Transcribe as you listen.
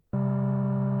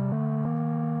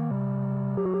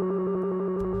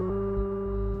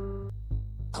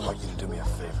want you to do me a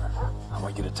favor. I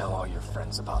want you to tell all your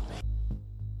friends about me.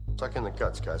 Suck in the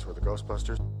guts, guys. We're the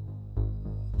Ghostbusters.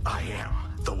 I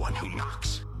am the one who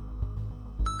knocks.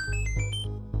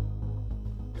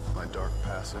 My dark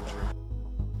passage.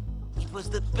 It was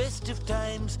the best of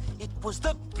times. It was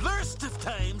the blurst of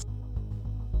times.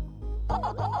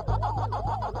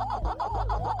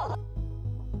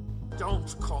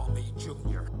 Don't call me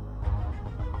Junior.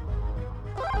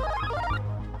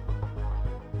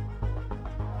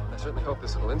 I certainly hope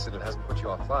this little incident hasn't put you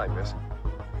offline, miss.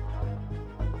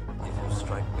 If you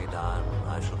strike me down,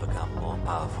 I shall become more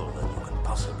powerful than you can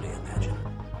possibly imagine.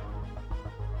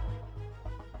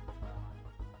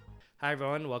 Hi,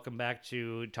 everyone. Welcome back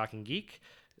to Talking Geek,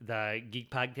 the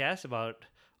geek podcast about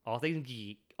all things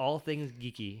geek, all things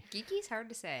geeky. Geeky's hard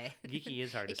to say. Geeky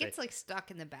is hard to say. It gets like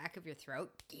stuck in the back of your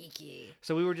throat. Geeky.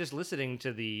 So we were just listening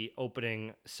to the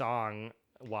opening song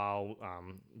while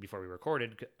before we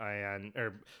recorded,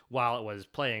 or while it was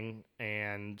playing,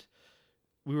 and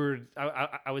we were.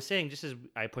 I was saying just as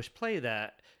I pushed play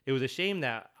that it was a shame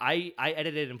that I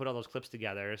edited and put all those clips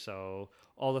together. So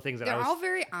all the things that They're I was all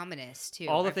very ominous too.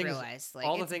 all the I've things- realized like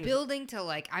all the it's things- building to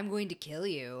like I'm going to kill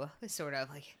you, sort of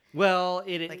like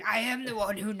like I am the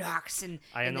one who knocks and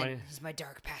I am and the then one- he's my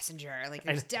dark passenger. Like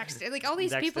there's Dexter, like all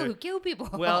these Dexter. people who kill people.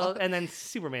 Well, and then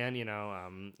Superman,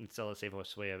 it's still the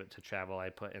safest way to travel. I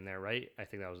put in there, right? I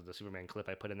think that was the Superman clip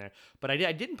I put in there. But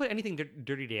I didn't put anything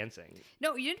Dirty Dancing.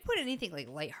 No, you didn't put anything like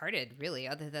lighthearted, really,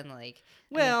 other than like.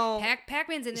 Well,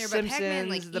 Pac-Man's in there, but Pac-Man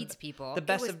like Simpsons, eats people. The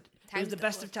best It of it was the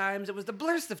best of times. It was the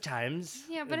blurst of times.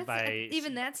 Yeah, but by-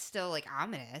 even that's still like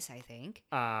ominous. I think.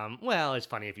 Well, it's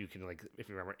funny if you can remember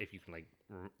remember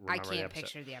I the can't episode.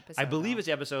 picture the episode. I believe though. it's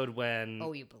the episode when.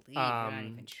 Oh, you believe? You're not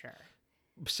even sure.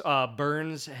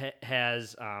 Burns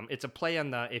has it's a play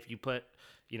on the if you put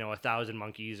 1,000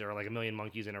 monkeys or like 1,000,000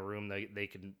 monkeys in a room, they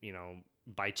can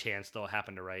by chance they'll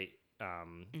happen to write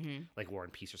like War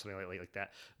and Peace or something like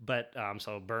that. But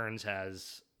so Burns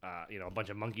has a bunch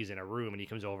of monkeys in a room, and he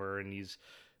comes over and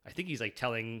I think he's like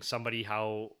telling somebody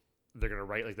how they're gonna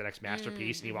write like the next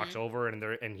masterpiece, and he walks over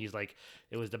and he's like,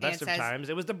 it was the best of times,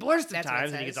 it was the blurst of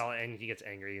times, and he gets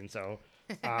angry, and so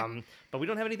but we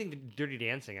don't have anything Dirty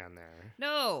Dancing on there.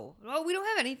 No, well, we don't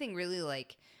have anything really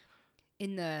like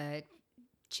in the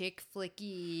chick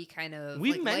flicky kind of.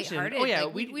 We've like, mentioned, lighthearted. oh yeah,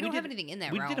 like, we don't have anything in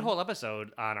that. We realm. did a whole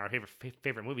episode on our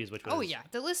favorite movies, which was Oh yeah,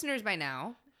 the listeners by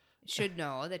now should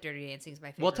know that Dirty Dancing is my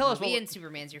favorite. Well, tell us movie what- and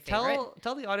Superman's your favorite.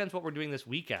 Tell the audience what we're doing this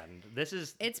weekend.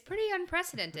 It's pretty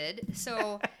unprecedented.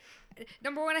 So,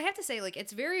 number one, I have to say, like,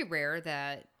 it's very rare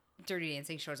that Dirty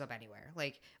Dancing shows up anywhere.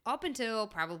 Like, up until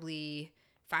probably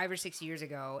 5 or 6 years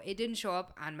ago, it didn't show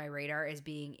up on my radar as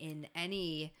being in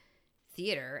any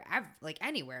theater, like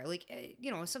anywhere. Like,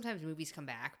 sometimes movies come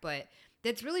back, but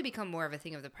that's really become more of a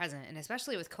thing of the present, and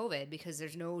especially with COVID, because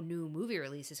there's no new movie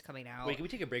releases coming out. Wait, can we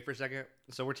take a break for a second?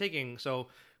 So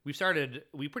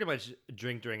we pretty much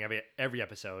drink during every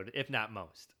episode, if not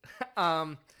most.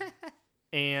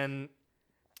 And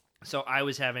so I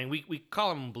was having, we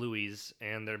call them Blueies,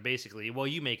 and they're basically, well,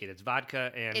 you make it. It's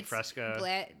vodka and It's Fresca.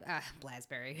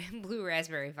 blue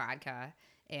raspberry vodka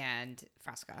and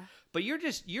Fresca. But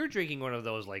you're drinking one of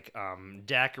those like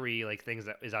daiquiri like things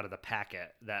that is out of the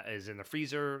packet that is in the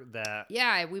freezer that.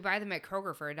 Yeah, we buy them at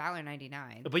Kroger for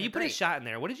 $1.99. But you put a shot in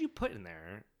there. What did you put in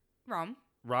there? Rum.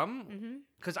 Rum? Mm-hmm.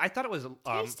 Because I thought it was.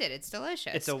 Taste it. It's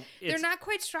delicious. They're They're not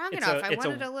quite strong it's enough. a- I it's a-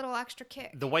 wanted a little extra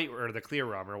kick. the white or the clear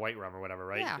rum or white rum or whatever,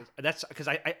 right? Yeah. That's because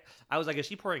I was like, is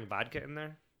she pouring vodka in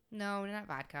there? No, not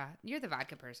vodka. You're the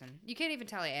vodka person. You can't even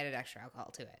tell I added extra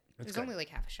alcohol to it. There's good. only like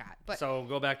half a shot. But So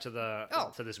go back to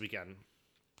to this weekend.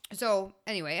 so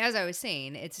anyway, as I was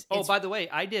saying, it's By the way,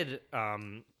 I did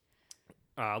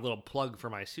a little plug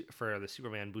for for the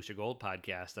Superman Booster Gold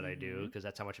podcast that I do, because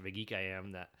that's how much of a geek I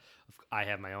am that I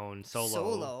have my own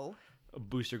solo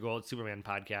Booster Gold Superman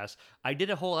podcast. I did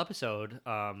a whole episode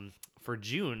for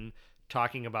June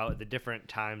talking about the different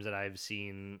times that I've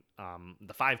seen,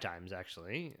 the 5 times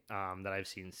actually, that I've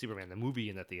seen Superman the movie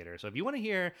in the theater. So if you want to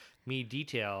hear me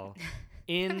detail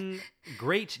in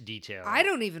great detail, I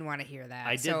don't even want to hear that.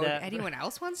 I did so that. Anyone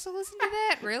else wants to listen to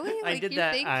that? Really? I did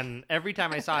that on every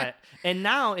time I saw it, and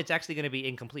now it's actually going to be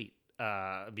incomplete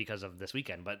because of this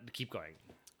weekend. But keep going.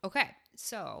 Okay,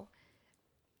 so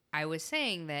I was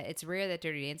saying that it's rare that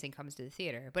Dirty Dancing comes to the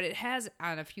theater, but it has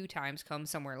on a few times come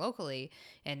somewhere locally.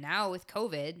 And now with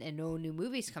COVID and no new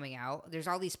movies coming out, there's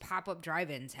all these pop-up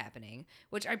drive-ins happening,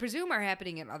 which I presume are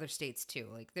happening in other states too.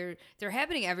 Like they're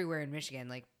happening everywhere in Michigan.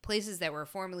 Like places that were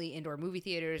formerly indoor movie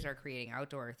theaters are creating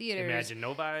outdoor theaters. Imagine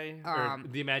Novi or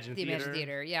the Imagine Theater. Imagine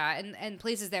Theater, yeah, and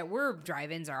places that were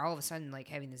drive-ins are all of a sudden like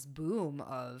having this boom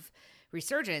of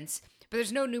resurgence, but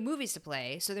there's no new movies to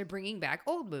play, so they're bringing back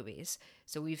old movies.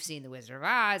 So we've seen The Wizard of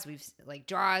Oz, like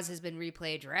Jaws has been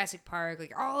replayed, Jurassic Park,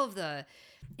 like all of the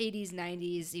 80s,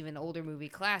 90s, even older movie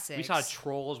classics. We saw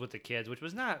Trolls with the kids, which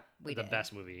was not the did.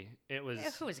 best movie. It was.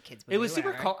 It was a kids movie. It was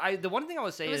super. whatever. The one thing I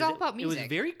would say It was is all about it was music.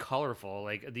 very colorful.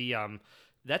 Like the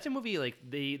that's a movie like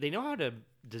they know how to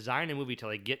design a movie to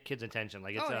like get kids' attention.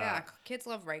 Like it's Oh yeah, kids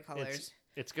love bright colors,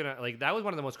 it's gonna like that was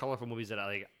one of the most colorful movies that I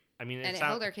like. I mean, and it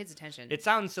held our kids' attention. It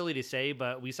sounds silly to say,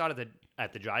 but we saw it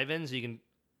at the drive-in, so you can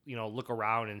look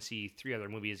around and see 3 other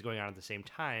movies going on at the same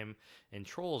time. And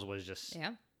Trolls was just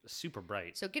super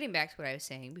bright. So getting back to what I was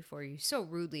saying before you so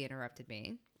rudely interrupted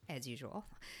me, as usual.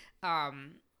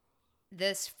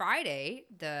 This Friday,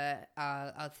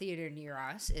 a theater near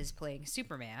us is playing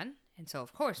Superman, and so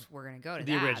of course we're gonna go to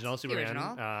the that. original Superman,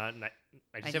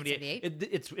 1978.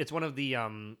 1978. It's one of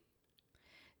the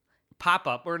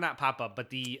pop-up or not pop-up, but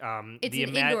the It's the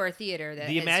an indoor theater that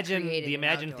the has Imagine created the an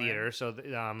Imagine outdoor. Theater. So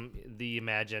the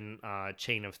Imagine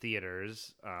chain of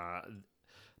theaters.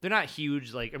 They're not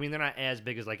huge. Like, I mean, they're not as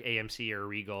big as like AMC or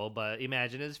Regal, but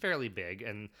Imagine is fairly big.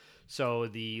 And so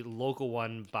the local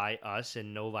one by us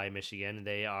in Novi, Michigan,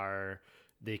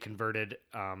 they converted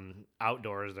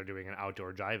outdoors. They're doing an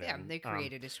outdoor drive-in. Yeah, they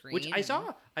created a screen. Which I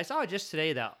saw just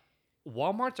today that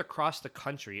Walmarts across the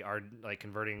country are like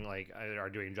converting, like are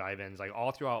doing drive-ins like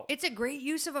all throughout. It's a great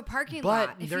use of a parking But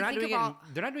lot. If they're you not think doing about,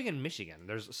 it. They're not doing it in Michigan.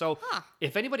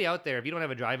 If anybody out there, if you don't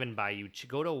have a drive-in by you,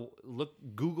 go to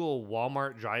Google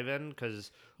Walmart drive-in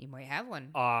because you might have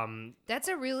one. That's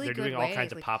a really they're good doing all way.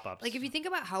 kinds of pop-ups. Like if you think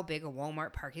about how big a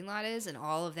Walmart parking lot is and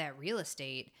all of that real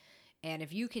estate, and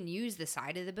if you can use the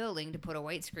side of the building to put a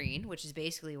white screen, which is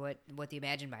basically what the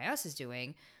Imagine by Us is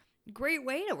doing. Great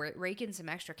way to rake in some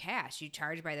extra cash. You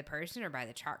charge by the person or by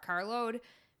the carload.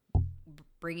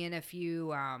 Bring in a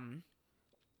few, some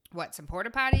porta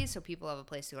potties so people have a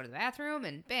place to go to the bathroom,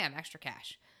 and bam, extra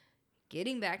cash.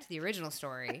 Getting back to the original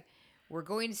story, we're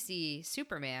going to see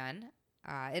Superman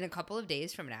in a couple of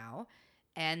days from now.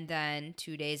 And then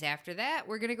 2 days after that,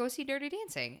 we're going to go see Dirty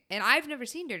Dancing. And I've never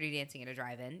seen Dirty Dancing at a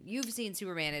drive-in. You've seen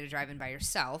Superman at a drive-in by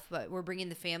yourself, but we're bringing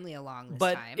the family along this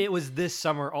time. But it was this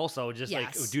summer also, just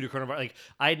Yes. like due to coronavirus. Like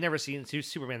I had never seen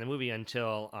Superman the movie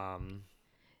until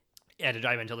at a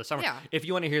drive-in until this summer. Yeah. If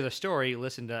you want to hear the story,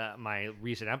 listen to my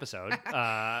recent episode where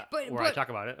I talk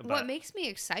about it. But What makes me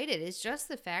excited is just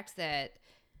the fact that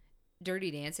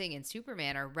Dirty Dancing and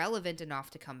Superman are relevant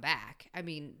enough to come back. I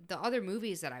mean, the other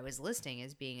movies that I was listing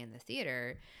as being in the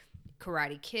theater,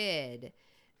 Karate Kid,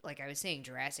 like I was saying,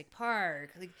 Jurassic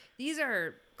Park, like these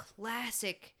are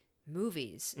classic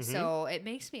movies. Mm-hmm. So it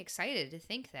makes me excited to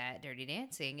think that Dirty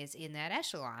Dancing is in that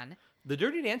echelon. The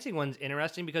Dirty Dancing one's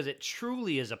interesting because it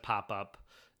truly is a pop-up.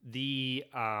 The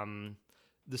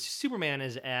Superman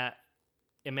is at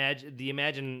the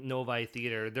Imagine Novi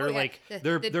Theater. They're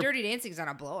they're Dirty Dancing's on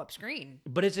a blow-up screen.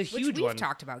 But it's a huge Which we've one.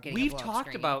 talked about getting. We've a blow-up talked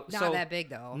screen. about not that big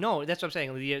though. No, that's what I'm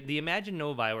saying. The Imagine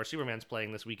Novi where Superman's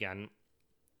playing this weekend.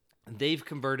 They've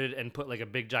converted and put like a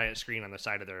big giant screen on the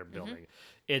side of their building. Mm-hmm.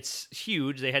 It's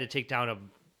huge. They had to take down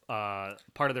a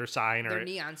part of their sign Their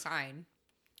neon sign.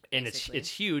 and basically. it's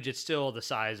huge. It's still the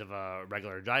size of a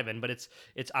regular drive-in, but it's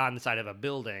on the side of a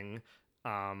building.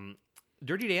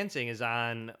 Dirty Dancing is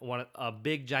on a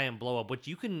big giant blow up, which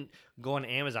you can go on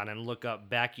Amazon and look up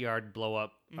backyard blow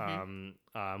up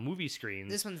movie screens.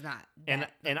 This one's not. And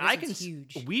this I one's can.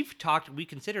 huge. We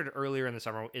considered it earlier in the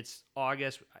summer. It's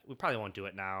August. We probably won't do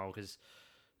it now because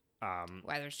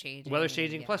Weather's changing. weather's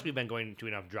changing. yeah. Plus, we've been going to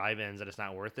enough drive-ins that it's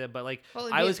not worth it. But like, Well,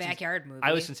 it'd I be was a backyard movie.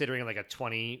 I was considering like a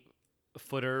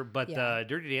 20-footer, but Yeah. the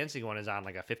Dirty Dancing one is on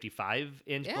like a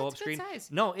 55-inch Yeah, blow-up it's good screen. size.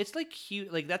 No, it's like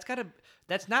huge. Like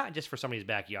that's not just for somebody's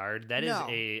backyard. That is No.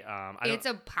 it's It's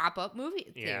a pop-up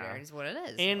movie theater. Yeah. Is what it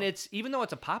is. and So- it's even though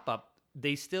it's a pop-up,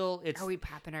 they still it's Are we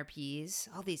popping our peas?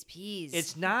 All these peas.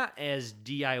 it's not as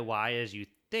DIY as you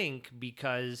think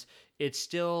because it's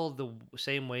still the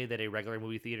same way that a regular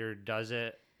movie theater does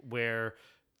it, where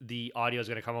the audio is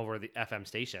going to come over the FM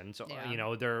station. So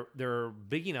Yeah. they're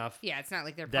big enough Yeah, it's not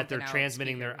like they're that they're pumping out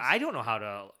transmitting their. speakers. I don't know how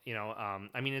to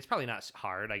I mean it's probably not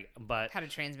hard. But how to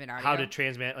transmit audio. how to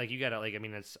transmit like you gotta like I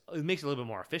mean it makes it a little bit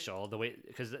more official the way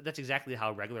because that's exactly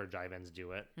how regular drive-ins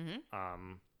do it.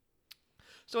 Mhm.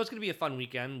 So it's gonna be a fun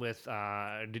weekend with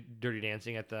Dirty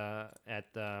Dancing at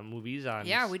the movies on.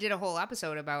 Yeah, we did a whole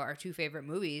episode about our 2 favorite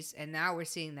movies, and now we're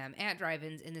seeing them at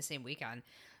drive-ins in the same weekend.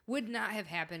 Would not have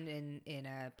happened in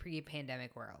a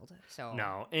pre-pandemic world. So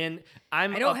No, and I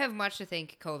don't have much to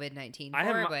thank COVID-19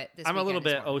 for, but this I'm a little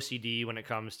weekend is bit one. OCD when it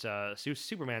comes to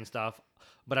Superman stuff.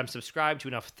 but I'm subscribed to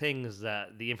enough things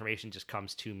that the information just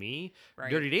comes to me. Right.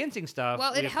 Dirty Dancing stuff.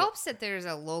 Well, we it have to- helps that there's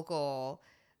a local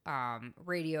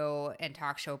radio and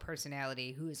talk show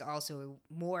personality who is also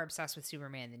more obsessed with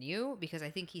Superman than you, because I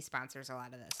think he sponsors a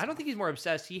lot of this. I don't think he's more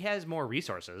obsessed. He has more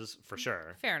resources for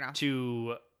sure. Fair enough.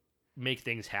 To make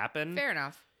things happen. Fair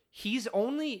enough. He's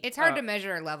only. It's hard to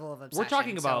measure a level of obsession. We're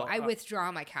talking about. So I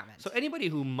withdraw my comment. So anybody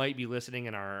who might be listening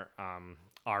in our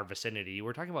vicinity,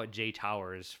 we're talking about Jay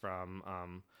Towers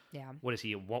from yeah. What is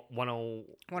he? 100.3.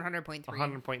 100.3.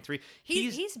 100.3.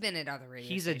 He's been at other radio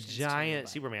He's a stations giant too, but-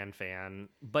 Superman fan,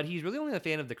 but he's really only a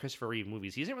fan of the Christopher Reeve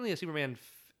movies. He isn't really a Superman.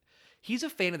 He's a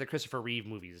fan of the Christopher Reeve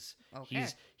movies. Okay.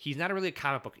 He's not really a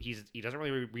comic book. He doesn't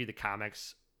really read the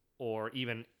comics, or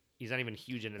even he's not even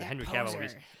huge into the That Henry Cavill poser.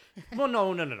 movies. Well,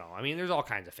 no. I mean, there's all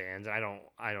kinds of fans, and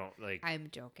I don't like. I'm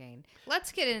joking.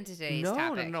 Let's get into today's No.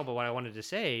 topic. But what I wanted to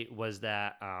say was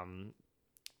that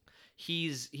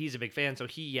he's a big fan, so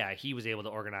he was able to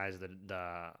organize the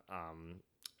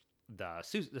The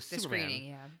Superman, screening,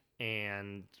 yeah.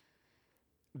 and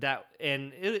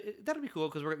that'll be cool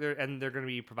because they're going to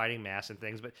be providing masks and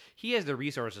things, but he has the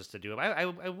resources to do it. I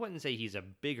wouldn't say he's a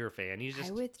bigger fan. He's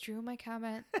just I withdrew my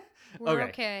comment. We're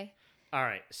okay. All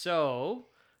right. So,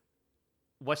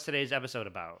 what's today's episode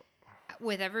about?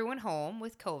 With everyone home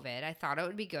with COVID, I thought it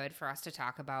would be good for us to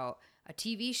talk about a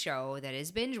TV show that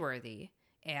is binge-worthy,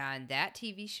 and that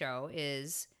TV show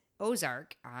is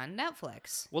Ozark on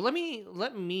Netflix. Well, let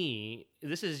me.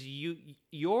 This is you.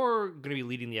 You're going to be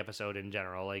leading the episode in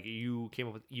general. Like you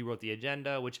wrote the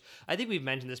agenda, which I think we've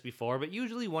mentioned this before. But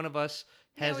usually, one of us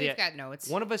has we've got notes.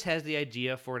 One of us has the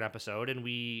idea for an episode, and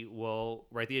we will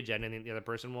write the agenda, and the other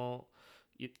person will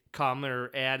come or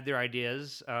add their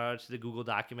ideas to the Google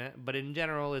document. But in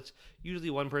general, it's usually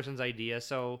one person's idea.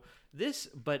 So this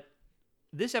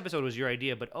episode was your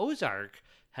idea, but Ozark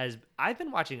I've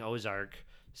been watching Ozark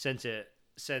since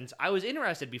I was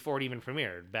interested before it even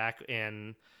premiered back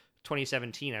in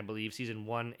 2017, I believe. Season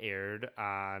 1 aired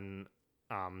on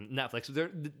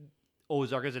Netflix.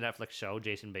 Ozark is a Netflix show,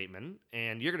 Jason Bateman,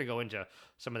 and you're going to go into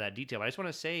some of that detail. But I just want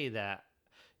to say that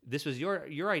this was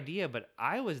your idea, but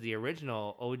I was the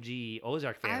original OG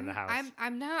Ozark fan in the house.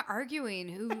 I'm not arguing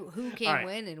who came right.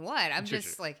 when and what. I'm True.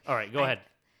 like, all right, go ahead.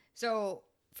 So,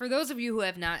 for those of you who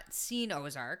have not seen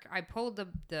Ozark, I pulled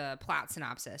the plot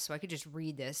synopsis so I could just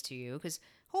read this to you, because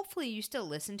hopefully you still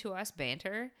listen to us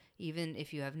banter, even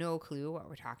if you have no clue what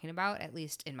we're talking about, at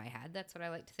least in my head. That's what I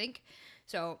like to think.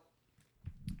 So,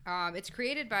 it's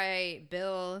created by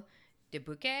Bill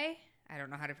Dubuque. I don't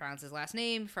know how to pronounce his last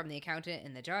name, from The Accountant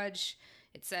and The Judge.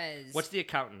 It says... What's The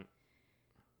Accountant?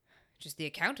 Just The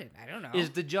Accountant. I don't know. Is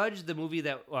The Judge the movie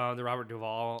that the Robert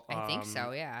Duvall? I think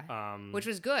so, yeah. Um, Which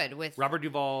was good with... Robert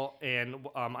Duvall and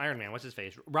Iron Man. What's his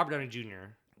face? Robert Downey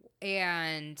Jr.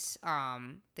 And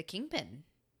the Kingpin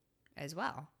as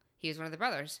well. He was one of the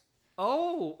brothers.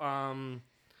 Oh,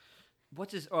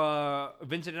 what's his?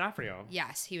 Vincent D'Onofrio.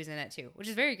 Yes, he was in it too, which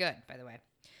is very good, by the way.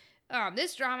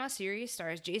 This drama series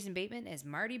stars Jason Bateman as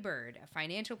Marty Bird, a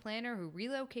financial planner who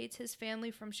relocates his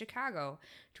family from Chicago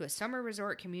to a summer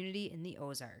resort community in the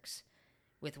Ozarks.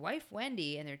 With wife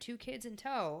Wendy and their 2 kids in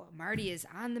tow, Marty is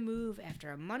on the move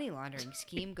after a money laundering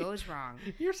scheme goes wrong,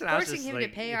 Your synopsis, forcing him to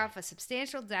like- pay off a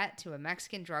substantial debt to a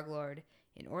Mexican drug lord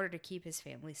in order to keep his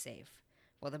family safe.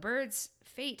 While the Bird's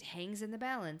fate hangs in the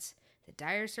balance, the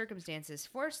dire circumstances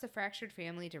force the fractured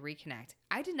family to reconnect.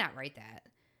 I did not write that.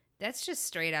 That's just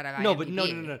straight out of IMDb. No, but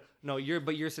no.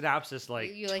 Your synopsis,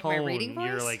 like You like tone, my reading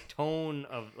your voice? like tone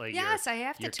of like. Yes, your, I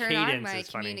have to your turn on cadence my is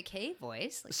funny. communique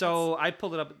voice. Like, So I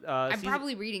pulled it up. I'm season-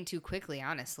 probably reading too quickly,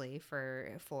 honestly,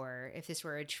 for if this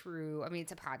were a true. I mean,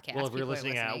 it's a podcast. Well, if we're people are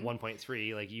listening at listening.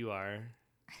 1.3, like you are.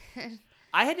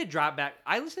 I had to drop back.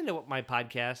 I listened to my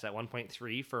podcast at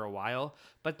 1.3 for a while,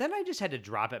 but then I just had to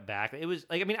drop it back. It was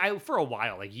like, I mean, for a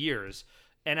while, like years.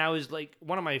 And I was like,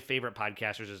 one of my favorite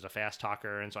podcasters is a fast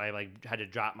talker. And so I like had to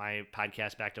drop my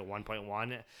podcast back to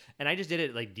 1.1. And I just did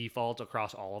it like default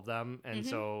across all of them. And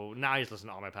so now I just listen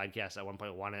to all my podcasts at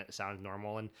 1.1. And it sounds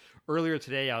normal. And earlier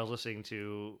today I was listening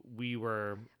to,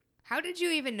 How did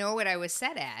you even know what I was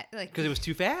set at? Like, because it was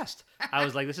too fast. I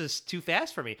was like, this is too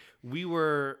fast for me. We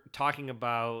were talking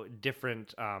about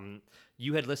different.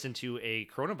 You had listened to a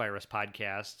coronavirus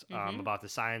podcast about the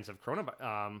science of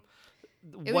coronavirus.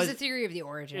 it was the theory of the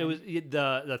origin. It was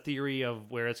the theory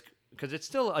of where it's, because it's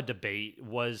still a debate.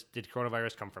 Did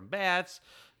coronavirus come from bats?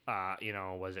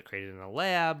 Was it created in a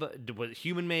lab? Was it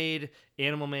human made,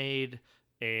 animal made?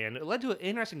 And it led to an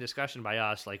interesting discussion by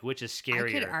us, like which is scarier.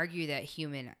 I could argue that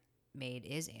human made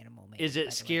is animal made. Is it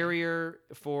by the way. scarier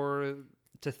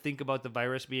to think about the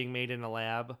virus being made in a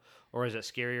lab, or is it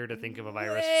scarier to think of a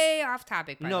virus? Way off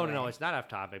topic. By the way. No, it's not off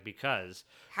topic because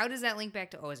How does that link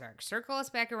back to Ozark? Circle us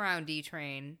back around,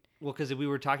 D-Train. because we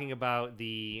were talking about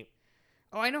the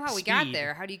Oh, I know how we got Speed.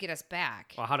 there. How do you get us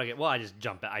back? how to get. Well, I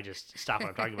just stop what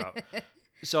I'm talking about.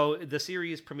 So the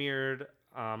series premiered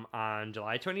on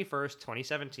July 21st,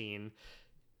 2017.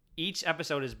 Each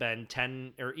episode has been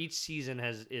 10, or each season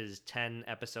is 10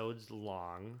 episodes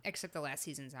long. Except the last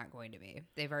season's not going to be.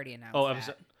 They've already announced Oh,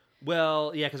 that.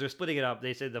 well, yeah, because they're splitting it up.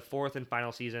 They said the fourth and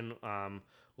final season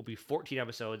will be 14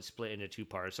 episodes split into 2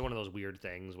 parts. So one of those weird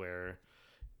things where,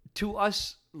 to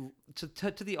us,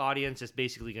 to the audience, it's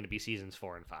basically going to be seasons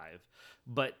 4 and 5.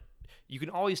 But you can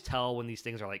always tell when these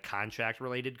things are like contract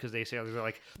related because they say they're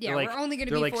like Yeah, they're like, we're only gonna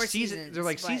they're be like 4 season, seasons, They're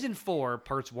like but- season 4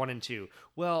 parts 1 and 2.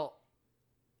 Well,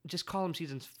 just call them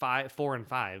seasons 4 and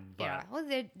 5. But Yeah, well,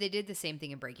 they did the same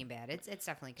thing in Breaking Bad. It's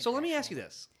definitely. so let me ask you contractual.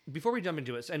 this before we jump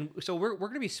into it, and so we're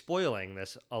going to be spoiling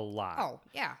this a lot. Oh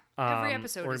yeah, every Um,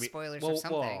 episode we're is gonna be- spoilers well, or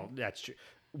something. Well, that's true.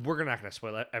 We're not going to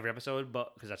spoil every episode,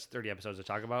 but because that's 30 episodes to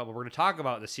talk about. But we're going to talk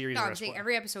about the series. No, we're I'm gonna saying spoil-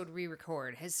 every episode we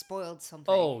record has spoiled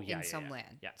something. Oh, yeah, in yeah, some yeah.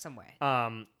 land, Yeah. some way.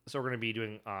 So we're going to be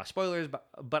doing spoilers,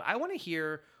 but I want to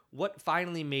hear what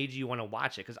finally made you want to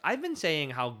watch it because I've been saying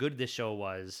how good this show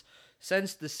was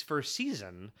since this first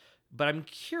season. But I'm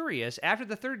curious. After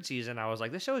the 3rd season, I was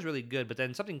like, this show is really good. But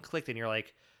then something clicked, and you're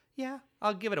like, yeah,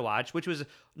 I'll give it a watch, which was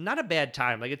not a bad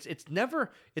time. Like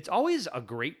it's always a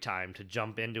great time to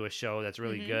jump into a show that's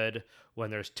really good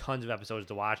when there's tons of episodes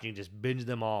to watch and you just binge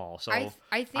them all. So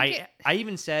I think I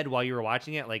even said while you were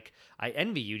watching it, like I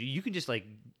envy you. You can just like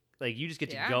you just get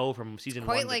to Yeah. go from season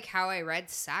quite 1 like how I read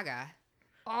Saga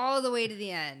all the way to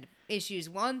the end, issues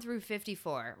 1 through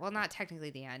 54. Well, not technically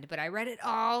the end, but I read it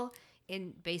all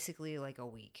in basically like a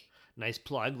week. nice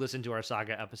plug. Listen to our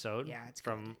Saga episode. Yeah, it's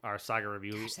from our Saga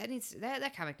review. Gosh,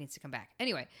 that comic needs to come back.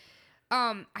 Anyway,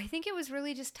 I think it was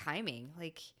really just timing.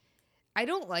 Like, I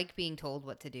don't like being told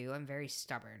what to do. I'm very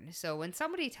stubborn. So when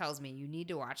somebody tells me you need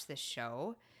to watch this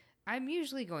show, I'm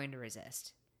usually going to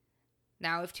resist.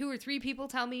 Now, if 2 or 3 people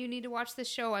tell me you need to watch this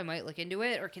show, I might look into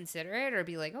it or consider it or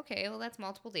be like, okay, well, that's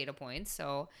multiple data points,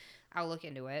 so I'll look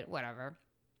into it, whatever.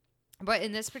 But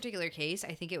in this particular case,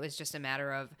 I think it was just a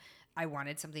matter of I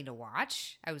wanted something to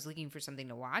watch. I was looking for something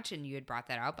to watch, and you had brought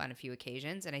that up on a few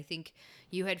occasions. And I think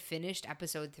you had finished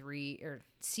episode 3 or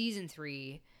season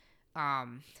 3.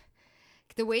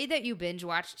 The way that you binge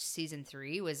watched season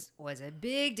 3 was a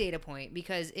big data point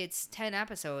because it's 10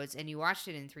 episodes and you watched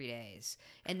it in 3 days.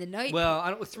 And the night, Well, I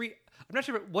don't 3. I'm not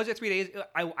sure. Was it 3 days?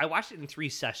 I watched it in 3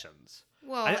 sessions.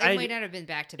 well, I it might not have been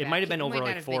back to back. It might have been over might not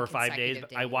like have 4 been or 5 days. consecutive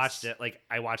But I watched it like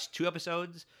I watched 2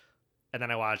 episodes, and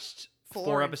then I watched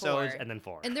 4 and episodes, 4. and then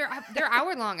 4. And they're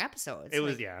hour long episodes. It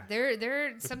was- Like, yeah.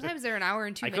 They're sometimes they're an hour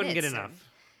and 2 I minutes. couldn't get and- enough.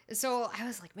 So I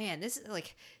was like, man, this is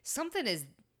like something is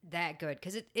that good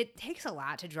because it takes a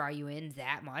lot to draw you in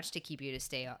that much to keep you to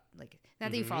stay up. Like,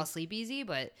 not that you fall asleep easy,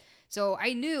 but so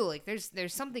I knew like there's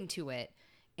something to it.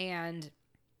 And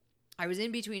I was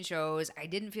in between shows. I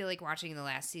didn't feel like watching the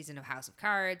last season of House of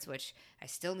Cards, which I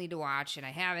still need to watch, and I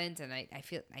haven't. And I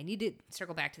feel I need to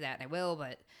circle back to that, and I will,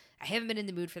 but I haven't been in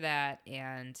the mood for that.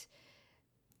 And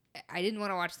I didn't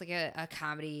want to watch like a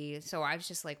comedy, so I was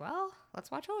just like, well, let's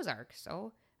watch Ozark.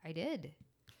 So I did.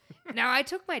 Now, I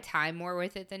took my time more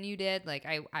with it than you did. Like,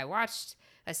 I watched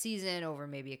a season over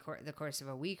maybe the course of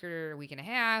a week or a week and a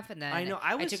half, and then I know,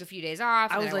 I took a few days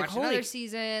off, I and was then I like, watched another holy-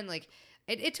 season. Like,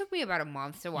 it took me about a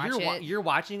month to watch it. Your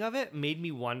watching of it made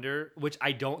me wonder, which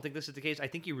I don't think this is the case. I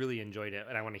think you really enjoyed it,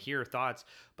 and I want to hear your thoughts.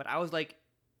 But I was like,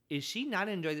 is she not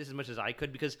enjoy this as much as I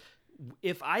could? Because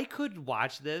if I could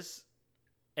watch this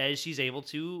as she's able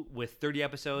to with 30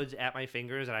 episodes at my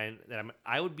fingers, and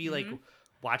I would be like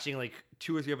watching like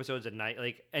 2 or 3 episodes a night,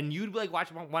 like, and you'd like watch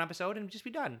one episode and just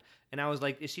be done. And I was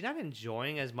like, is she not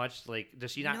enjoying as much? Like,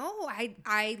 does she not? No,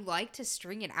 I like to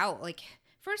string it out. Like,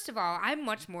 first of all, I'm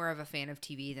much more of a fan of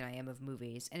TV than I am of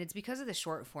movies, and it's because of the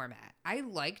short format. I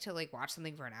like to like watch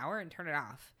something for an hour and turn it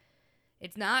off.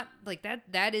 It's not like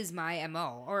that is my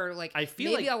MO. Or like I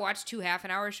feel maybe like- I'll watch 2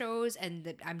 half-an-hour shows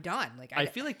and I'm done. Like I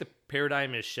feel like the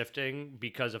paradigm is shifting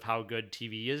because of how good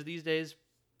TV is these days.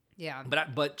 yeah.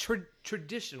 But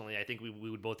traditionally, I think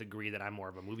we would both agree that I'm more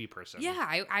of a movie person.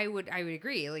 Yeah, I would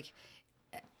agree. Like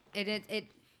it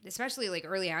especially like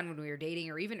early on when we were dating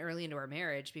or even early into our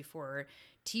marriage before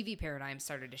TV paradigm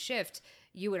started to shift,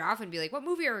 you would often be like, what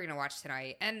movie are we going to watch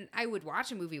tonight? And I would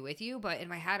watch a movie with you, but in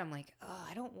my head I'm like, oh,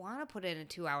 I don't want to put in a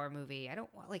 2-hour movie. I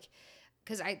don't want like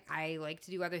because I like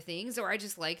to do other things, or I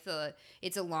just like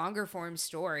it's a longer form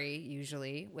story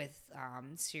usually with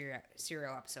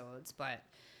serial episodes, but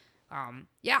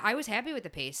yeah, I was happy with the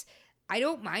pace. I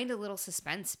don't mind a little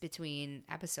suspense between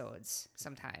episodes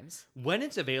sometimes. When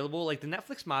it's available, like the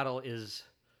Netflix model is,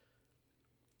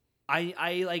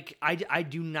 I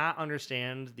do not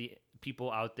understand the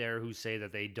people out there who say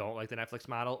that they don't like the Netflix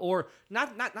model, or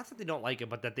not that they don't like it,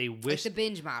 but that they wish Like the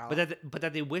binge model. but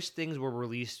that they wish things were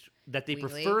released, that they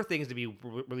Weekly? prefer things to be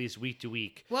released week to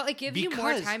week. Well, it gives you more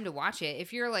Because- time to watch it.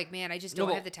 If you're like, man, I just No, don't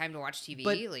but- have the time to watch TV.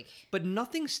 but- But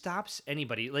nothing stops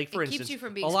anybody. Like for It keeps instance, you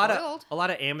from being a lot spoiled. of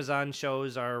Amazon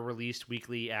shows are released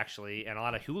weekly actually, and a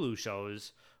lot of Hulu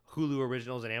shows, Hulu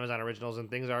originals and Amazon originals and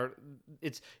things are.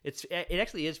 It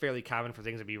actually is fairly common for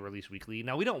things to be released weekly.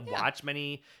 Now we don't watch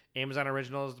many Amazon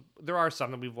originals. There are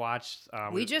some that we've watched.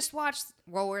 we just watched.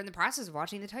 Well, we're in the process of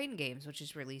watching the Titan Games, which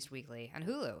is released weekly on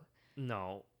Hulu.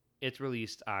 No, it's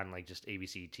released on like just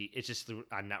ABC. It's just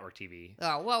on network TV.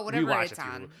 Oh well, We whatever watch it's it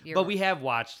through on. Hulu. But we have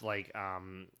watched like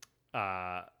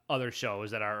other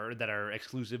shows that are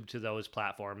exclusive to those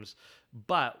platforms.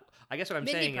 But I guess what I'm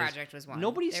Mindy saying Project was is one.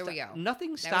 nobody's There we go.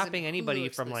 nothing's That was a stopping anybody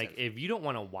Hulu from like exclusive. if you don't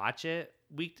want to watch it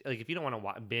if you don't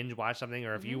want to binge watch something,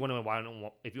 or if you want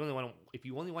to if you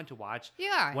only want to watch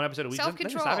Yeah. one episode a week,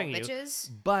 nothing's Self-control, stopping you. bitches.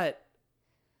 But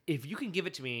if you can give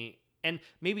it to me and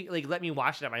maybe like let me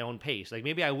watch it at my own pace, like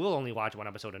maybe I will only watch one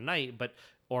episode a night,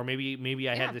 or maybe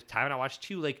I Yeah. had the time and I watched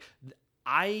two. Like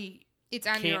It's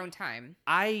on can't- your own time.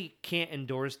 I can't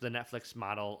endorse the Netflix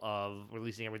model of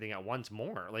releasing everything at once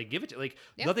more. Like give it to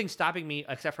Yeah. nothing's stopping me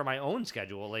except for my own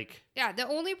schedule. Like Yeah, the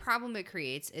only problem it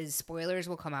creates is spoilers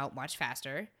will come out much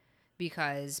faster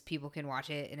because people can watch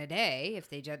it in a day if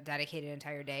they dedicate an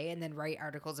entire day and then write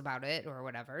articles about it or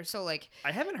whatever. So like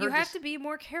I haven't heard you have this, to be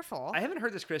more careful. I haven't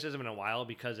heard this criticism in a while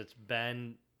because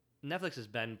Netflix has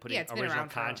been putting Yeah, it's been original around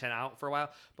for a- content out for a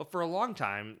while, but for a long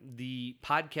time, the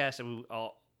podcasts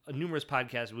that numerous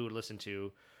podcasts we would listen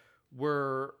to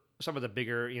were some of the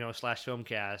bigger, slash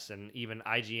Filmcast and even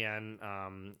IGN.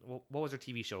 What was their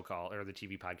TV show called, or the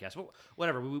TV podcast?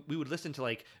 Whatever. We would listen to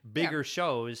like bigger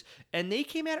shows, and they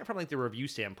came at it from like the review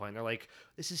standpoint. They're like,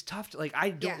 "This is tough. I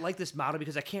don't like this model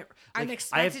because I can't. I'm like,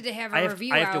 expected to have a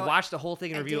review I have to out watch the whole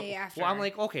thing and a review. day it." after. Well, I'm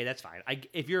like, okay, that's fine.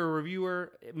 If you're a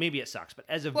reviewer, maybe it sucks, but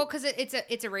as a Well, because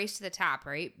it's a race to the top,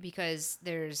 right? Because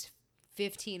there's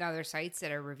 15 other sites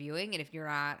that are reviewing, and if you're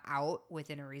not out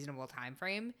within a reasonable time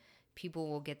frame, people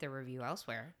will get their review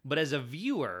elsewhere. But as a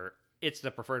viewer, it's the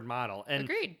preferred model. And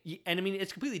Agreed. And I mean,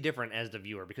 it's completely different as the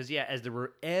viewer because as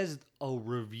a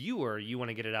reviewer, you want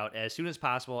to get it out as soon as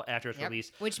possible after it's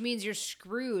released. Which means you're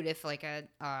screwed if like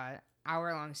a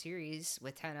hour-long series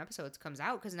with 10 episodes comes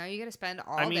out because now you got to spend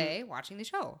all day watching the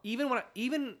show.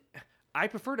 Even I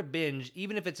prefer to binge,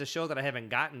 even if it's a show that I haven't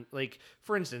gotten. Like,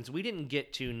 for instance, we didn't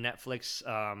get to Netflix,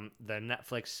 the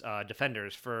Netflix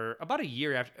Defenders for about a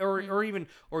year after,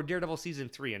 or Daredevil season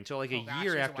 3 until like a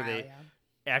year after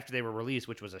after they were released,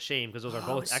 which was a shame because those are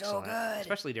both so excellent, good.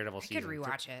 especially Daredevil I season. could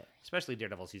rewatch it. Especially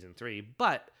Daredevil season 3.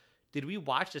 But did we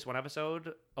watch this one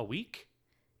episode a week?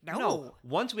 No.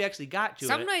 Once we actually got to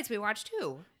Some it. nights we watch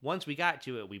two. Once we got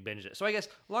to it, we binged it. So I guess,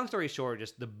 long story short,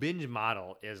 just the binge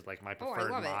model is like my Oh, I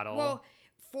preferred love model. it. Well,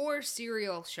 for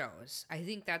serial shows, I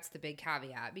think that's the big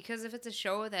caveat because if it's a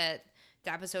show that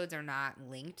the episodes are not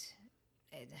linked,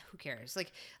 who cares?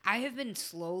 Like, I have been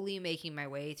slowly making my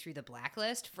way through the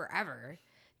Blacklist forever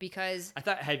because I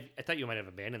thought you might have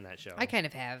abandoned that show. I kind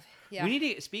of have. Yeah. We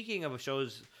need to. Speaking of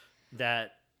shows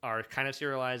that are kind of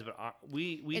serialized, but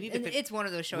we need to. It's one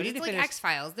of those shows. we need It's to like finish-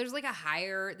 X-Files. There's like a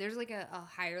higher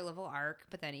level arc,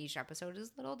 but then each episode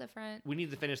is a little different. We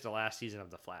need to finish the last season of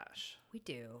The Flash, We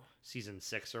do. season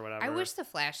 6 or whatever. I wish The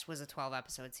Flash was a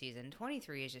 12-episode season.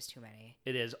 23 is just too many.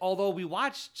 it is. Although we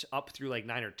watched up through like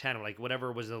 9 or 10, like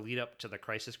whatever was the lead up to the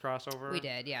Crisis crossover. We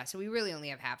did, yeah. So we really only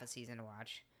have half a season to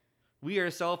watch. We are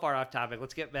so far off topic.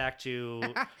 Let's get back to.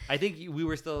 I think we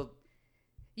were still.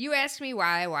 You asked me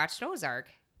why I watched Ozark,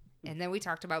 and then we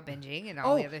talked about binging and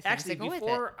all the other things actually, that go with it.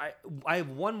 before I have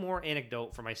one more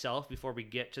anecdote for myself before we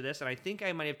get to this, and I think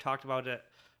I might have talked about it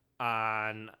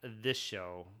on this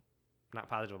show. Not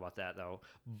positive about that though,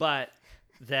 but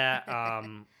that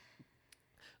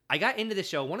I got into the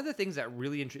show. One of the things that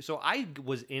really intrigued. So I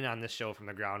was in on this show from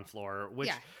the ground floor,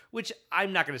 which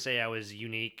I'm not going to say I was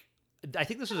unique. I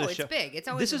think this was a show. It's big. It's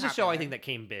always this is been a show I popular. think that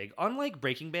came big. Unlike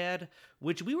Breaking Bad,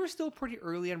 which we were still pretty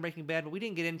early on Breaking Bad, but we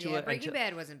didn't get into it. Breaking until,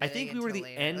 Bad wasn't I big think we were until the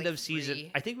later, end like of season.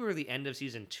 3. I think we were the end of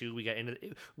season 2.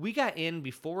 We got in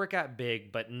before it got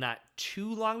big, but not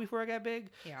too long before it got big.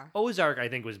 Yeah. Ozark, I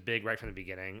think, was big right from the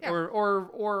beginning. Yeah.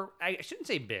 Or I shouldn't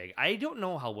say big. I don't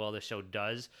know how well the show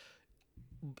does.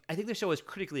 I think the show was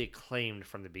critically acclaimed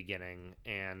from the beginning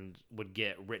and would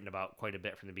get written about quite a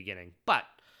bit from the beginning. But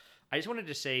I just wanted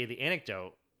to say the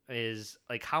anecdote. is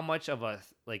like how much of a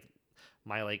like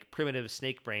my like primitive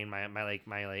snake brain, my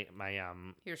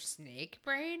Your snake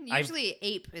brain? I've- Usually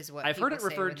ape is what I've heard it people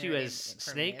say referred when to they're as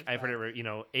snake. primitive, I've heard but-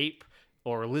 it, ape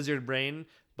or lizard brain.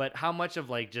 But how much of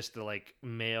like just the like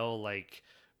male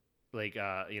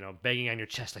banging on your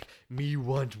chest like me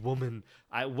want woman.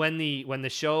 When the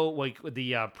show like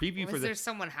the preview for Was the there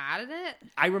someone hot in it?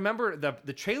 I remember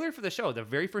the trailer for the show. The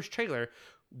very first trailer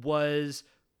was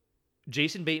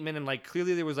Jason Bateman, and like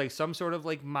clearly there was like some sort of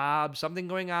like mob, something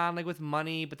going on like with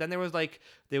money. But then there was like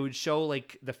they would show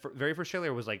like the very first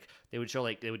trailer was like they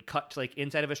would cut to like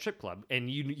inside of a strip club, and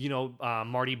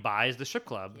Marty buys the strip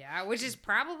club. Yeah, which is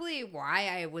probably why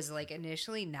I was like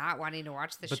initially not wanting to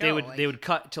watch the But show. they would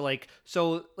cut to like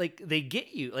so like they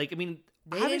get you like I mean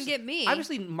They didn't obviously- get me.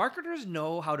 Obviously, marketers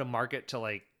know how to market to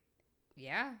like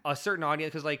yeah, a certain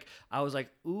audience because like I was like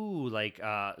ooh like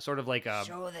sort of like a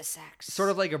show the sex. sort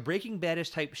of like a Breaking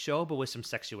Badish type show, but with some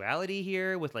sexuality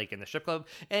here, with like in the strip club.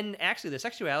 And actually, the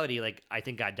sexuality, like I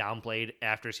think, got downplayed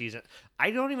after season.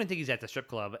 I don't even think he's at the strip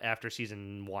club after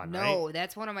season 1. No, right?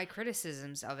 that's one of my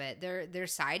criticisms of it. Their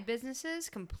side businesses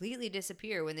completely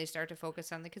disappear when they start to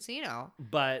focus on the casino.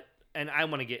 But and I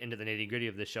want to get into the nitty gritty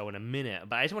of the show in a minute.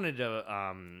 But I just wanted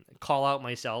to call out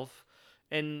myself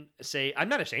and say I'm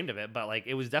not ashamed of it, but like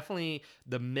it was definitely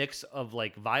the mix of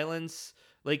like violence,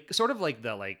 like sort of like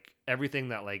the like everything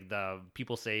that like the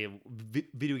people say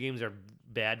video games are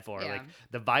bad for, Yeah. like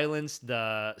the violence,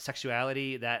 the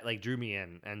sexuality that like drew me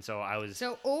in, and so I was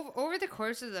So over the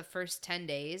course of the first 10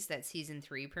 days that season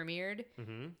 3 premiered,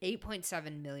 Mhm.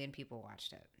 8.7 million people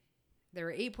watched it. There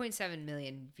were 8.7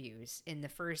 million views in the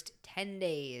first 10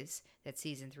 days that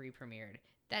season 3 premiered.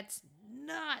 That's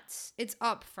nuts. It's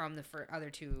up from the other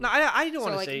two. No, I don't so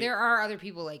want to like say there are other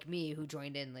people like me who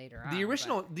joined in later on.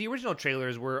 the original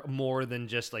trailers were more than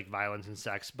just like violence and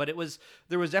sex, but there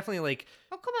was definitely like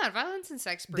oh come on, violence and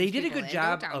sex. they brings did a people good in.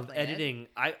 job Don't of downplay it. editing.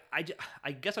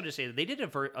 I guess I'll just say that they did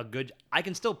a good. I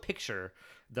can still picture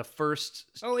the first.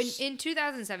 Oh, in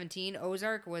 2017,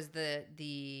 Ozark was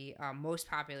the most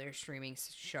popular streaming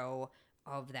show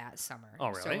of that summer.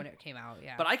 Oh, So really? when it came out,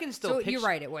 yeah. But I can still. So picture, you're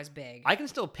right, it was big. I can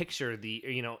still picture the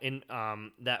in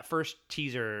that first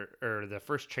teaser or the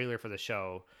first trailer for the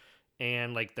show,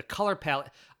 and like the color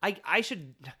palette. I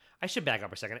should back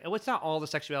up a second. It's not all the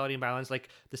sexuality and violence. Like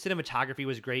the cinematography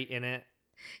was great in it.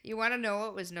 You want to know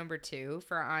what was number 2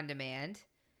 for on demand?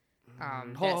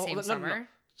 That Hold- same no, summer.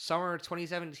 Summer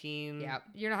 2017. Yep,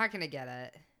 you're not gonna get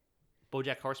it.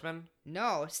 BoJack Horseman.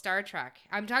 No, Star Trek.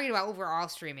 I'm talking about overall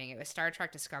streaming. It was Star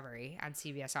Trek Discovery on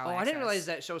CBS All Oh, I Access. didn't realize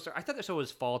that show started. I thought the show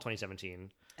was fall 2017.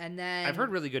 And then I've heard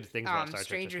really good things about Star Trek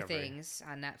Stranger Discovery. Things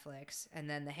on Netflix, and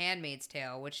then The Handmaid's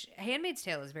Tale, which Handmaid's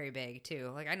Tale is very big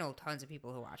too. Like I know tons of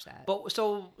people who watch that. But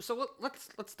so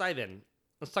let's dive in.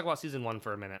 Let's talk about season 1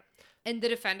 for a minute. And The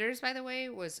Defenders, by the way,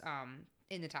 was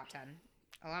in the top 10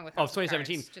 along with Oh, House of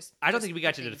 2017. Cards. I don't just think we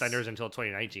got to the things. Defenders until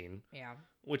 2019, Yeah.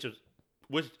 which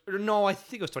no, I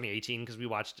think it was 2018 because we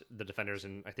watched the Defenders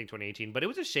in I think 2018. But it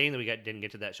was a shame that we didn't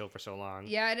get to that show for so long.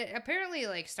 Yeah, and apparently,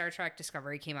 like Star Trek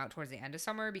Discovery came out towards the end of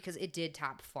summer because it did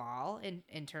top fall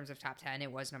in terms of top 10.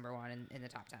 It was number 1 in the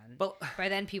top 10. But By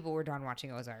then, people were done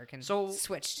watching Ozark and So-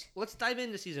 switched. let's dive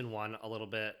into season 1 a little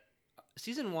bit.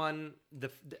 Season 1,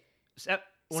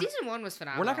 Season 1 was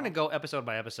phenomenal. we're not going to go episode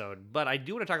by episode, but I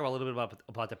do want to talk a little bit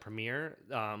about the premiere,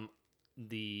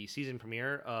 the season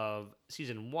premiere of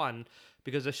season 1,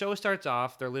 because the show starts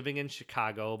off. They're living in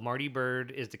Chicago. Marty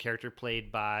Bird is the character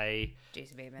played by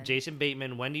Jason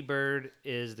Bateman. Wendy Bird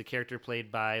is the character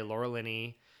played by Laura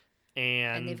Linney,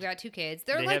 And they've got 2 kids.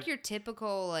 They're they like have- your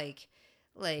typical like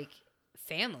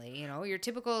family, you know, your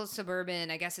typical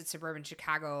suburban. I guess it's suburban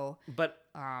Chicago. but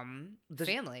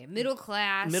Family, middle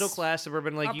class,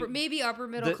 suburban like maybe upper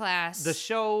middle class. The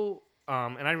show,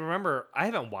 and I remember I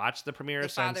haven't watched the premiere the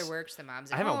since father works, the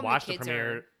mom's. At I haven't home, watched the kids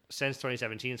premiere are- since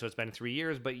 2017, so it's been 3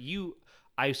 years. But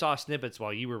I saw snippets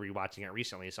while you were rewatching it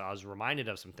recently, so I was reminded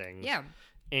of some things. Yeah,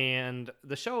 And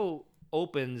the show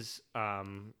opens,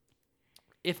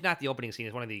 if not the opening scene,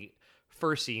 is one of the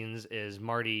first scenes. Is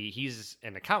Marty? He's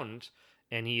an accountant,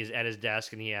 and he's at his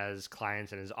desk, and he has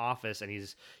clients in his office, and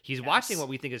he's watching what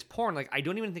we think is porn. Like I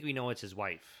don't even think we know it's his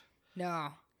wife.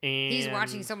 no, And he's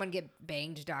watching someone get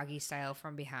banged doggy style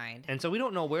from behind, and so we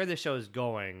don't know where the show is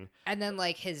going. and then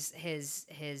like his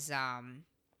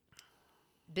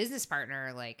business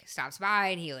partner like stops by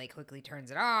and he like quickly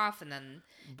turns it off, and then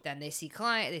they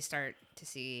start to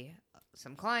see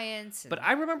some clients. And But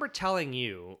I remember telling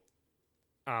you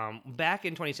back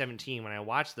in 2017 when I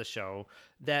watched the show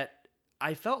that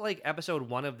I felt like episode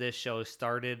 1 of this show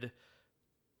started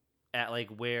at like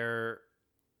where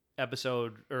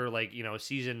episode or like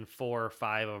season 4 or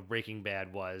 5 of Breaking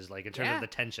Bad was, like, in terms of the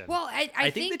tension. Well, I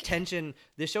think the tension.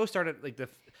 The show started like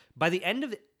by the end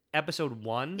of episode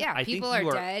 1. Yeah, I people think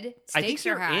are dead. I think Stakes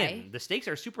they're are high. in. The stakes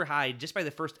are super high just by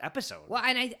the first episode. Well,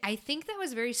 and I think that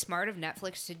was very smart of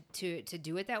Netflix to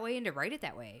do it that way and to write it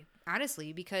that way.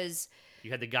 Honestly, because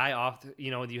you had the guy off.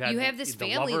 You have this the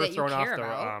family lover that you thrown off care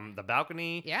about. the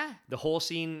balcony. Yeah. The whole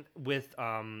scene with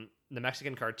the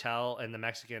Mexican cartel and the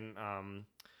Mexican.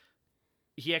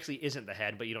 He actually isn't the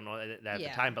head, but you don't know that at the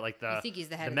time. But like I think he's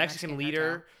the head the of Mexican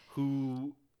leader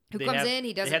who they comes have- in,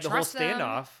 he they doesn't had the whole trust them.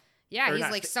 standoff. Yeah, Or he's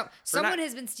not like, sta- someone not-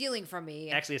 has been stealing from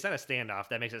me. Actually, it's not a standoff.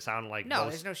 That makes it sound like No, both-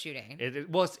 there's no shooting.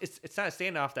 It's not a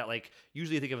standoff that like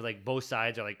usually you think of like both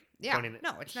sides are like Yeah, pointing.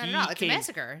 no, it's not He at all. It's a came-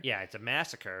 massacre. Yeah, it's a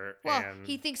massacre. Well, and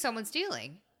he thinks someone's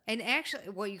stealing. And actually,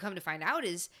 what you come to find out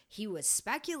is he was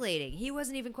speculating. He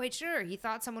wasn't even quite sure. He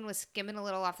thought someone was skimming a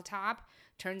little off the top.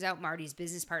 Turns out Marty's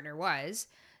business partner was.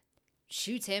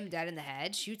 Shoots him dead in the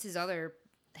head. Shoots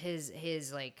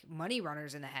his like money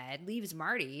runners in the head. Leaves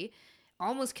Marty.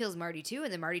 Almost kills Marty too,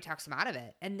 and then Marty talks him out of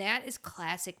it. And that is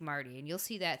classic Marty. And you'll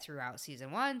see that throughout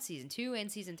season 1, season 2,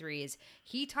 and season 3 is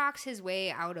he talks his way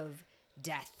out of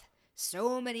death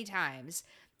so many times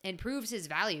and proves his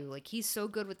value. Like, he's so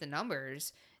good with the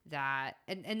numbers that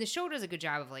and the show does a good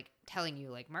job of like telling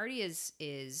you like Marty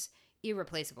is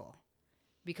irreplaceable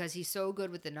because he's so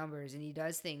good with the numbers and he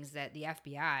does things that the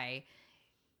FBI,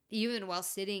 even while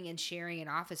sitting and sharing an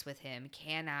office with him,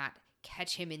 cannot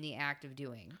catch him in the act of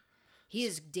doing. He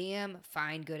is damn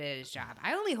fine good at his job.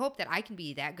 I only hope that I can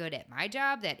be that good at my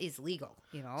job that is legal,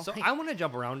 So Like, I want to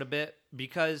jump around a bit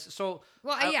because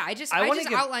I just wanna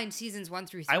give- outlined seasons 1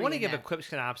 through 3. I want to in give a that. quick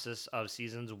synopsis of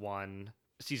seasons 1,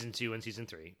 season 2, and season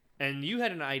 3. And you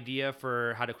had an idea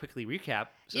for how to quickly recap.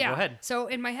 So go ahead. So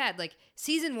in my head, like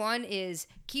season 1 is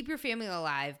keep your family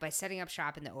alive by setting up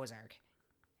shop in the Ozark,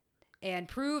 and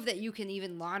prove that you can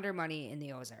even launder money in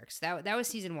the Ozarks. That was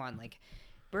season 1. Like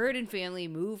Bird and family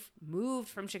moved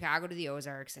from Chicago to the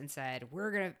Ozarks and said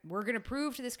we're gonna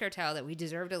prove to this cartel that we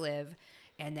deserve to live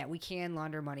and that we can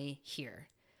launder money here.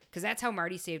 Because that's how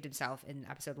Marty saved himself in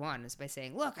episode 1, is by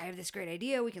saying, look, I have this great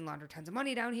idea. We can launder tons of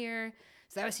money down here.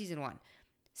 So that was season 1.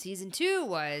 Season 2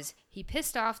 was he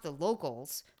pissed off the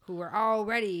locals who were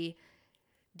already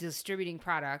distributing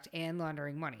product and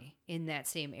laundering money in that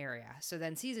same area. So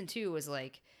then season 2 was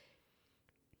like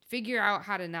figure out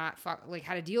how to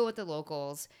how to deal with the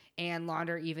locals and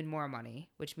launder even more money,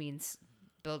 which means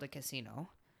build a casino.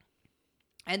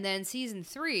 And then season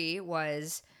 3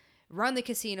 was run the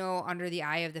casino under the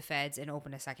eye of the feds and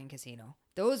open a second casino.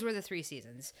 Those were the 3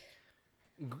 seasons.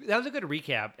 That was a good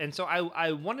recap. And so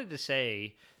I wanted to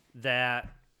say that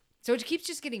So it keeps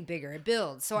just getting bigger. It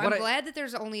builds. So I'm glad that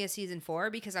there's only a season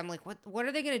 4 because I'm like, what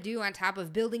are they going to do on top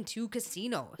of building 2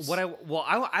 casinos? I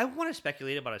want to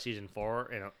speculate about a season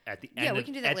 4 at the end. Yeah, we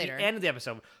can do that later. At the end of the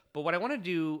episode. But what I want to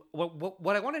do,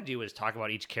 what I want to do is talk about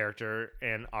each character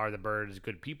and are the birds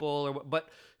good people? But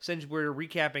since we're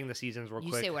recapping the seasons real You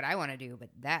quick, say what I want to do, but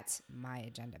that's my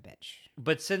agenda, bitch.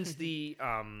 But since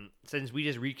since we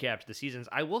just recapped the seasons,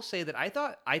 I will say that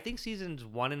I think seasons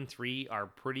 1 and 3 are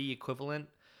pretty equivalent.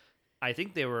 I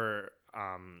think they were.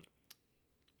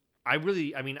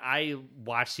 I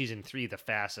watched season 3 the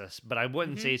fastest, but I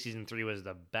wouldn't say season 3 was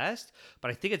the best.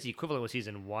 But I think it's equivalent with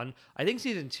season 1. I think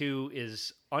season 2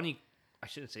 is I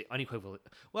shouldn't say unequivocally.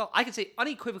 Well, I could say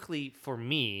unequivocally for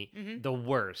me the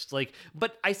worst. Like,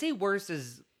 but I say worst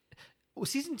is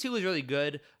season 2 is really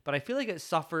good, but I feel like it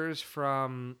suffers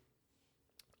from.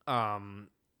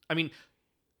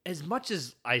 As much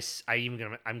as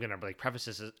I'm gonna like preface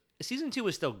this. Season 2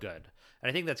 was still good, and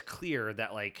I think that's clear.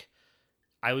 That like,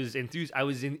 I was enthused. I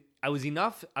was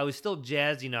still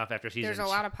jazzed enough after season. There's a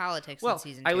lot of politics in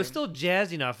season 2. I was still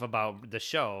jazzed enough about the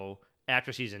show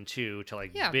after season 2 to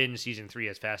binge season 3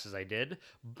 as fast as I did.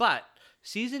 But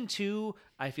season 2,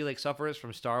 I feel like suffers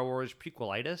from Star Wars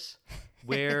prequelitis,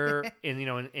 where in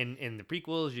the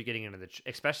prequels you're getting into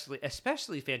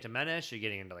especially Phantom Menace, you're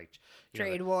getting into like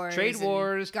trade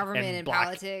wars, government and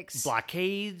politics,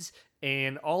 blockades.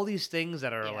 And all these things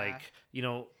that are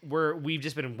we've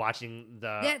just been watching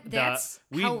that's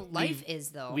how life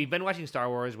is, though. We've been watching Star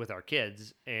Wars with our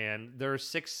kids, and they're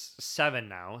 7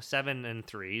 now, 7 and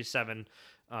 3. 7,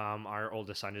 our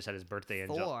oldest son just had his birthday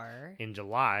in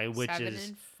July, which 7 is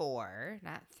and 4,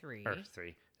 not 3. Or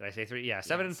 3. Did I say 3? Yeah,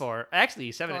 7 and 4.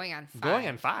 Actually, 7 going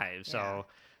on 5. So.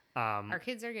 Our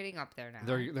kids are getting up there now.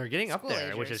 They're getting up there,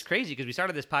 agers. which is crazy because we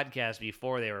started this podcast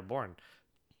before they were born,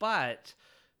 but.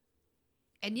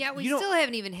 And yet we still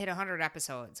haven't even hit 100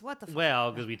 episodes. What the fuck?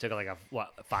 Well, because we took like a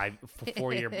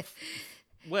 4 year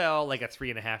well, like a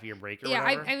 3.5-year break or Yeah,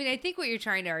 whatever. I mean, I think what you're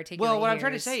trying to articulate. Well, what I'm here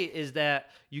trying to is- say is that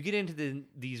you get into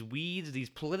these weeds, these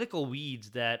political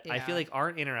weeds that I feel Yeah. like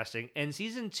aren't interesting. And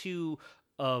season 2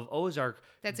 of Ozark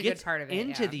That's a gets good part of it,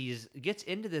 into yeah.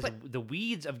 the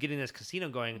weeds of getting this casino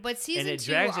going. But season and it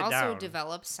 2 drags it also down.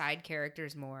 develops side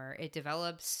characters more. It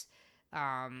develops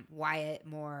Wyatt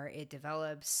more. It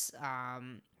develops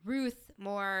Ruth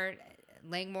more,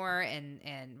 Langmore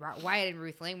and Wyatt and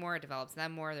Ruth Langmore. It develops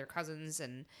them more. They're cousins,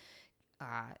 and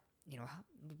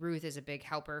Ruth is a big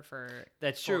helper for.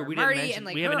 That's true. for We Marty, didn't mention. and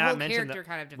like we her have not whole mentioned character the,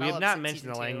 kind of we develops. have not in mentioned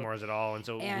the season 2. Langmores at all, and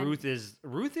so And-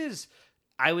 Ruth is.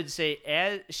 I would say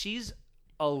as she's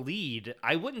a lead.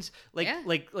 I wouldn't Yeah.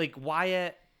 like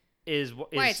Wyatt is.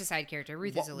 Wyatt's a side character.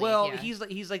 Ruth is a lead. Well,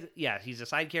 yeah. he's a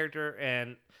side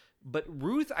character, but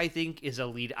Ruth I think is a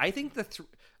lead. I think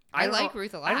I don't like know-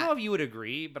 Ruth a I don't lot. know if you would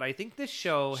agree, but I think this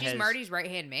show She's has Marty's right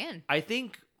hand man. I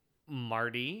think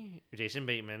Marty, Jason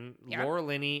Bateman, Yeah. Laura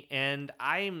Linney, and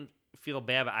I feel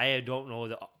bad, but I don't know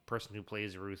the person who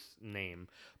plays Ruth's name.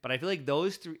 But I feel like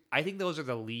those three. I think those are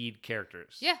the lead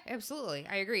characters. Yeah, absolutely.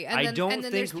 I agree. And I then, don't and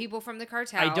then think there's people from the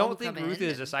cartel. I who don't think come Ruth in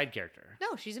is a and- side character.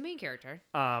 No, she's a main character.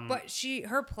 Um, But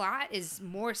her plot is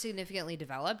more significantly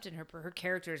developed, and her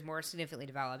character is more significantly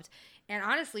developed. And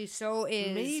honestly, so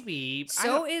is maybe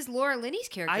so is Laura Linney's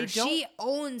character. I don't- She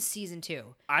owns season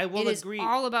 2. I will it is agree.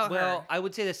 all about well, her. I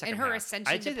would say the second her half.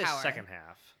 ascension I'd say to the power. second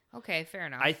half. Okay, fair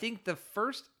enough. I think the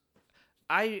first.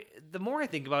 The more I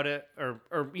think about it, or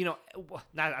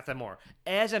not the more,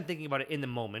 as I'm thinking about it in the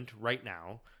moment right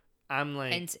now, I'm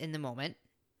like, Hence, in the moment.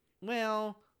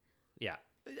 well, yeah.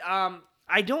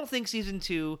 I don't think season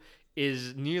 2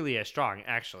 is nearly as strong.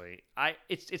 Actually,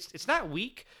 it's not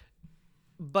weak,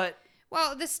 but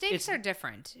Well, the stakes It's- are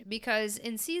different because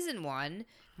in season 1,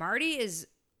 Marty is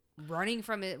running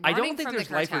from it. I don't running think from there's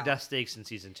the life or cartel. death stakes in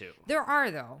season 2. There are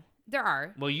though. There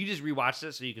are. Well, you just rewatched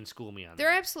it, so you can school me on There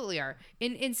that. absolutely are.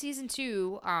 In season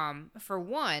 2, for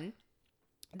one,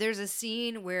 there's a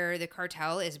scene where the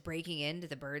cartel is breaking into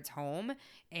the Birds' home,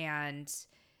 and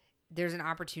there's an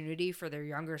opportunity for their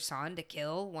younger son to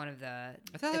kill one of the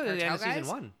I thought the that was the end cartel of season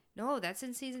guys. 1. No, that's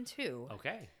in season 2.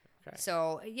 Okay.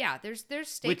 So yeah, there's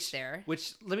stakes Which there.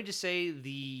 Which let me just say,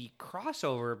 the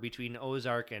crossover between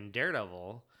Ozark and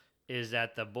Daredevil is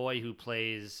that the boy who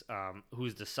plays,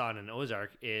 who's the son in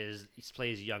Ozark,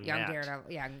 plays young Young Matt Daredevil,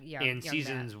 in in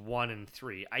seasons 1 and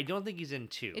 3. I don't think he's in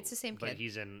 2. It's the same but kid.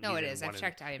 he's in. No, he's it in is. 1 I've and-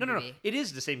 checked No, IMDb. it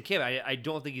is the same kid. I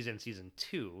don't think he's in season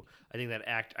 2. I think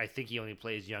I think he only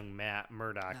plays young Matt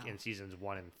Murdock No. in seasons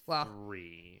 1 and Well,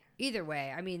 3. Either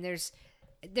way, I mean,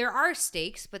 there are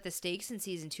stakes, but the stakes in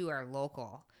season 2 are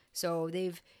local. So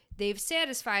they've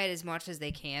satisfied as much as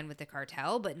they can with the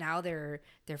cartel, but now they're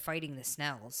fighting the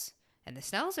Snells. And the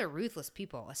Snells are ruthless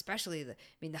people, especially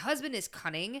the husband is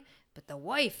cunning, but the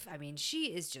wife, I mean, she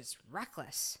is just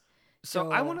reckless. So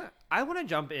I wanna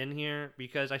jump in here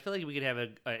because I feel like we could have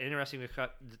an interesting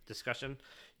discussion.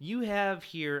 You have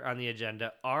here on the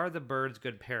agenda, are the Birds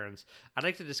good parents? I'd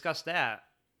like to discuss that,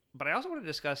 but I also want to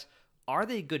discuss, are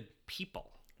they good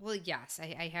people? Well, yes,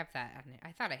 I have that.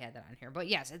 I thought I had that on here, but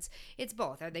yes, it's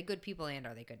both. Are they good people and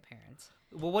are they good parents?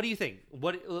 Well, what do you think?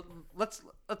 Let's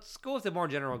go with the more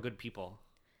general good people.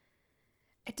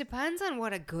 It depends on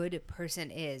what a good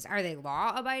person is. Are they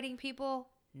law-abiding people?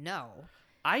 No.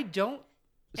 I don't.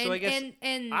 So I guess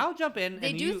and I'll jump in.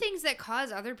 They and do you, things that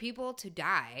cause other people to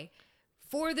die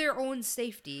for their own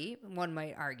safety, one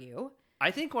might argue.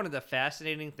 I think one of the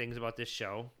fascinating things about this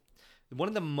show, one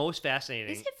of the most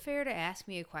fascinating. Is it fair to ask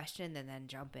me a question and then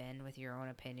jump in with your own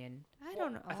opinion? I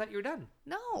don't know. I thought you were done.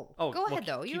 No. Oh, Go well, ahead,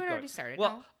 though. keep You had going. already started.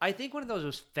 Well, No. I think one of those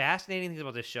most fascinating things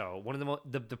about this show, one of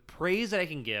the praise that I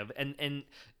can give, and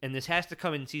this has to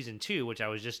come in season 2, which I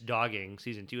was just dogging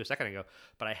season 2 a second ago,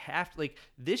 but I have to,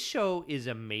 this show is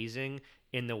amazing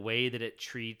in the way that it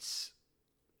treats,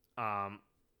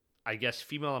 I guess,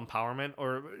 female empowerment,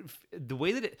 or the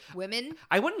way that it. Women?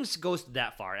 I wouldn't go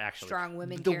that far, actually. Strong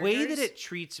women The way that characters? it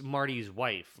treats Marty's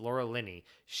wife, Laura Linney,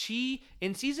 she,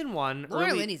 in season 1...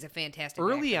 Laura Linney's a fantastic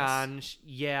Early actress. on,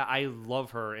 yeah, I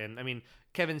love her, and I mean,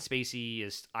 Kevin Spacey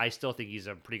is. I still think he's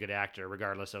a pretty good actor,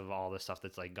 regardless of all the stuff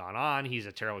that's gone on. He's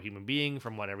a terrible human being,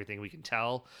 from everything we can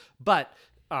tell. But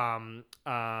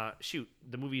shoot,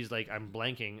 the movie's I'm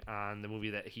blanking on the movie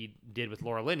that he did with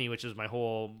Laura Linney, which is my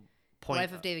whole point.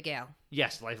 Life of David Gale.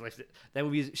 Yes, life. That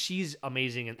movie is. She's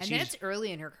amazing, and And she's that's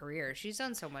early in her career. She's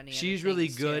done so many. she's other really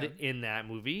things, good too. in that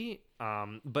movie.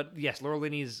 But yes, Laura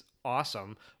Linney's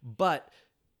awesome. But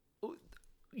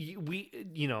we,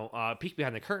 peek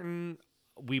behind the curtain.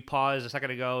 we paused a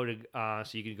second ago to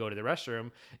so you could go to the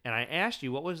restroom, and I asked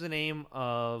you what was the name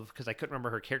of, because I couldn't remember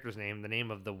her character's name, the name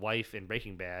of the wife in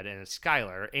Breaking Bad, and it's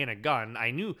Skylar. Anna Gunn.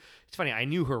 It's funny, I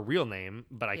knew her real name,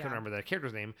 but I couldn't remember the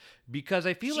character's name because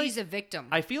I feel she's a victim.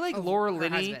 I feel like of Laura her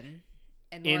Linney husband,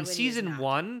 and Laura in Linney is season not.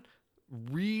 1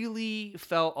 really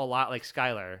felt a lot like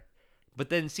Skylar, but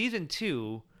then season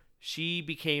 2 she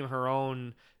became her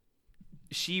own.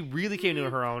 She really came to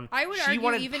her own. I would she argue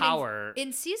wanted even power.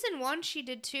 in season 1 she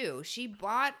did too. She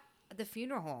bought the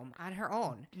funeral home on her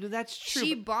own. No, that's true.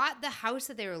 She bought the house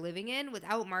that they were living in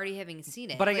without Marty having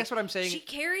seen it. But I guess what I'm saying- she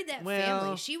carried that Well,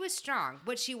 family. She was strong,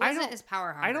 but she I wasn't don't- as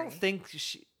power hungry. I don't think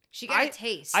she. She got a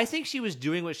taste. I think she was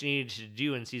doing what she needed to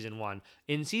do in season 1.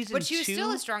 In season 2, But she was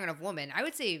still a strong enough woman. I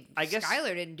would say I guess-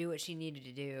 Skylar didn't do what she needed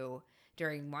to do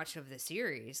during much of the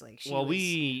series. Like she well, was,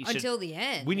 we should- until the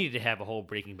end. We needed to have a whole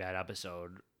Breaking Bad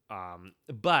episode.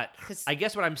 But 'Cause I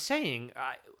guess what I'm saying,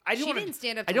 I she don't. didn't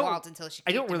stand up I to don't- Walt until she.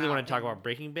 I don't kicked him really want out to talk and- about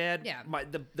Breaking Bad. Yeah.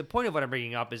 The point of what I'm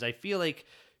bringing up is I feel like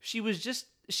she was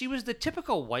the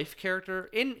typical wife character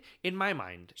in my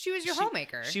mind. She was your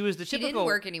homemaker. She was the She typical. didn't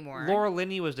work anymore. Laura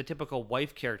Linney was the typical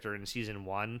wife character in season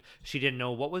 1. She didn't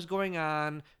know what was going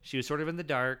on. She was sort of in the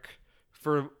dark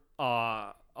for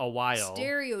a while.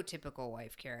 Stereotypical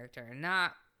wife character,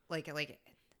 not like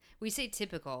we say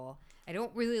typical. I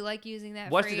don't really like using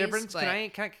that. What's phrase, the difference? but-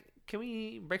 Can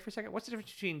we break for a second? What's the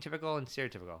difference between typical and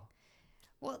stereotypical?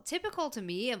 Well, typical to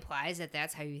me implies that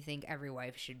that's how you think every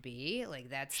wife should be. Like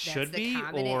that's Should the be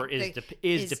common, or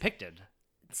is depicted?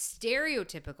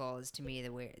 Stereotypical is to me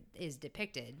the way it is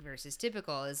depicted versus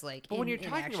typical is like. But when you're in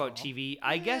talking about actual. TV,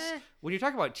 I guess Eh. when you're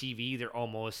talking about TV, they're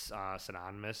almost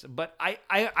synonymous. But I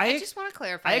just want to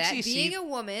clarify I that actually being see- a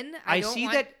woman, I I don't see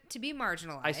want that- to be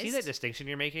marginalized. I see that distinction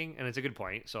you're making, and it's a good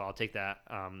point. So I'll take that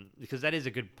because that is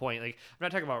a good point. Like I'm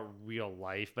not talking about real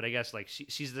life, but I guess like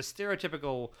she's the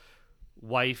stereotypical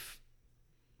wife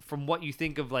from what you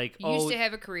think of like Used to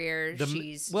have a career.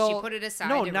 She put it aside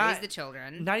to raise the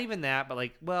children. Not even that, but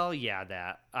like, well, yeah,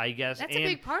 that I guess That's and, a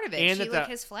big part of it. And She that like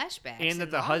the, has flashbacks. and that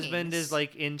the husband longings. is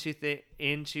like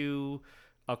into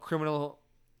a criminal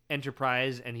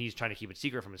enterprise, and he's trying to keep it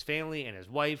secret from his family and his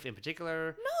wife in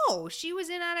particular. No, she was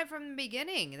in on it from the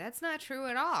beginning. That's not true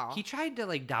at all. He tried to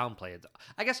like downplay it.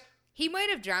 I guess He might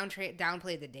have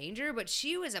downplayed the danger, but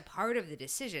she was a part of the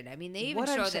decision. I mean, they even What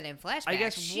I'm showed sa- that in flashbacks. I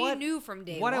guess she what- knew from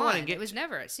day what I one. wanna get It was to-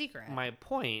 never a secret. my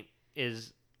point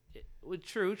is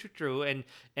true, and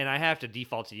I have to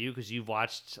default to you because you've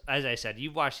watched, as I said,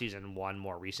 you've watched season 1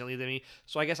 more recently than me.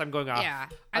 So I guess I'm going off. Yeah,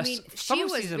 I mean, some she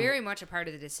of was season- very much a part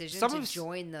of the decision some to of s-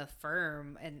 join the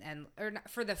firm or not,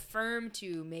 for the firm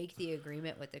to make the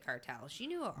agreement with the cartel. She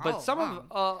knew it But all some along.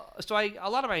 of a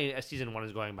lot of my season 1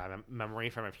 is going by memory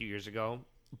from a few years ago.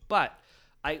 But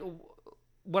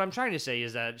what I'm trying to say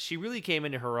is that she really came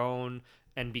into her own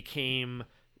and became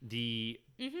the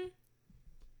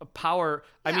power.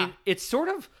 I Yeah. mean, it's sort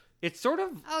of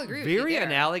I'll agree with you very there.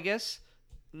 analogous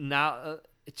now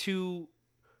to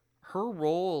her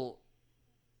role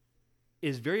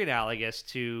is very analogous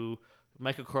to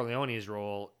Michael Corleone's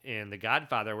role in The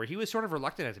Godfather, where he was sort of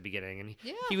reluctant at the beginning, and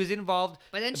Yeah. he was involved.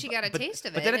 But then she got a taste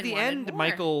of But it then at and the wanted end, more.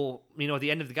 Michael, at the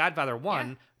end of The Godfather 1,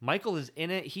 Yeah. Michael is in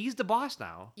it. He's the boss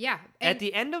now. Yeah, At and-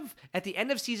 the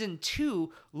end of season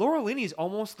 2, Laura Linney's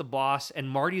almost the boss, and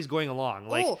Marty's going along.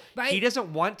 Like Oh, he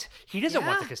doesn't want the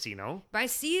Yeah. casino. By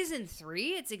season 3,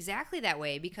 it's exactly that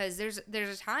way because there's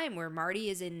a time where Marty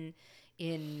is in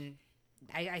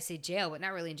I say jail, but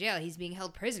not really in jail. He's being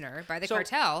held prisoner by the So-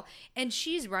 cartel, and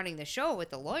she's running the show with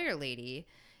the lawyer lady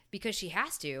because she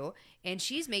has to, and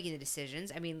she's making the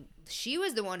decisions. I mean, she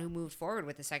was the one who moved forward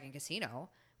with the second casino,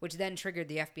 which then triggered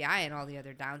the FBI and all the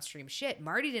other downstream shit.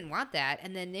 Marty didn't want that,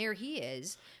 and then there he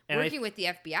is And working with the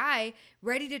FBI,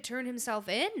 ready to turn himself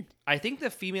in. I think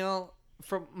the female,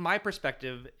 from my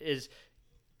perspective, is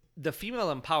the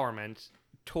female empowerment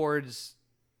towards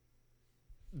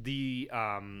the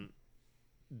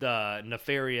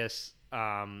nefarious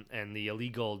and the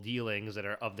illegal dealings that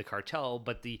are of the cartel,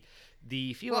 but the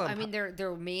female. Well, I mean,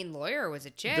 their main lawyer was a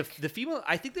chick. the female.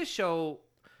 I think this show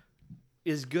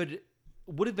is good.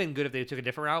 Would have been good if they took a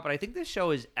different route, but I think this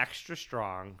show is extra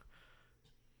strong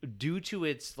due to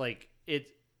its like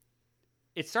it.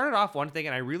 It started off one thing,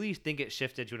 and I really think it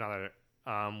shifted to another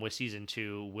with season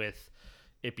 2, with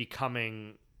it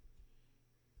becoming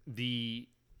the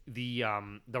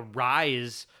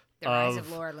rise. The rise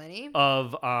of Laura Linney,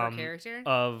 of character?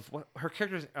 of what her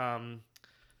character's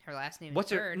her last name.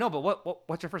 what's is her Bird. no but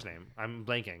what's her first name? I'm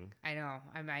blanking. I know.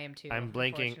 I am too. I'm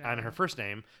blanking on her unfortunately. first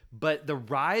name, but the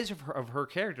rise of her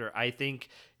character, I think,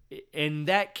 and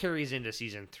that carries into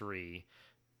season 3,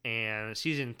 and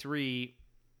season 3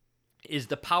 is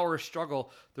the power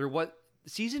struggle.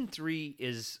 Season 3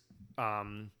 is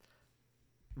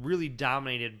really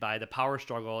dominated by the power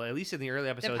struggle, at least in the early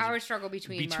episodes. The power struggle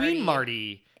between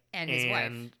Marty and his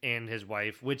wife. And his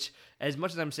wife, which, as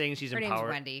much as I'm saying she's Her in name's power,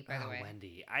 Wendy, by the way.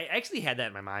 Wendy. I actually had that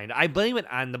in my mind. I blame it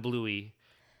on the Bluey.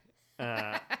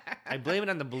 I blame it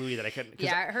on the Bluey that I couldn't.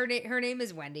 Yeah, her name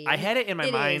is Wendy. I had it in my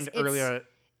mind It's- earlier.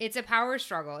 It's a power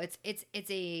struggle. It's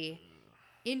a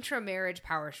intramarriage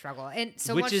power struggle, and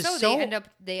so Which much is so so- they end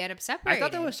up I separated.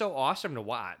 thought that was so awesome to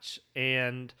watch,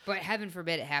 and but heaven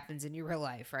forbid it happens in your real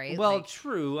life, right? well,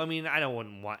 true. I mean,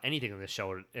 wouldn't want anything in this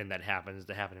show and that happens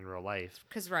to happen in real life.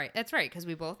 that's right, because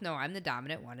we both know I'm the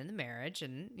dominant one in the marriage,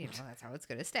 and that's how it's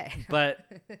gonna stay. But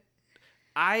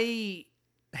I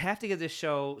have to give this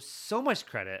show so much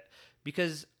credit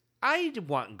because I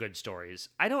want good stories.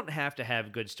 I don't have to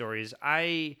have good stories.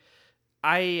 I'm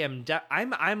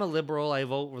a liberal. I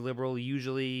vote for liberal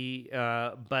usually,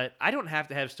 but I don't have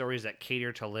to have stories that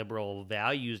cater to liberal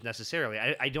values necessarily.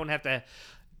 I don't have to.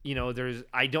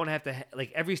 I don't have to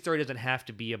like every story doesn't have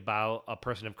to be about a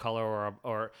person of color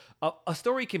or a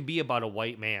story can be about a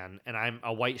white man and I'm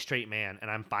a white straight man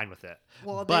and I'm fine with it.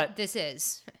 Well, but this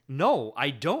is. no, I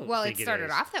don't. Well, think it started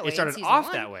is. off that way. It started in off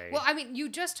season that one. way. Well, I mean, you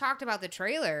just talked about the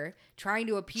trailer trying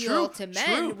to appeal to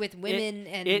men with women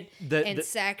and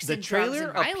sex the and drugs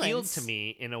trailer and violence. appealed to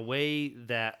me in a way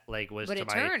that was But to it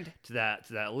my turned. to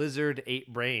that lizard ape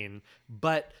brain.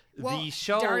 But Well, the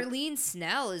show, Darlene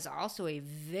Snell is also a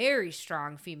very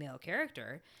strong female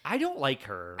character. I don't like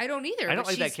her. I don't either. I don't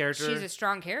but like that she's- character. She's a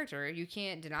strong character. You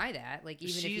can't deny that. Like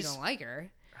even if you She's- don't like her,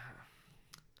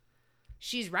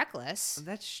 she's reckless.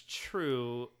 That's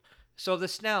true. So the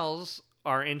Snells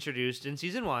are introduced in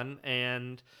season 1,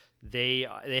 and they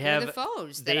They're have the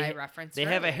foes that I referenced. They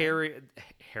have earlier.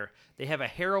 they have a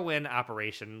heroin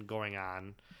operation going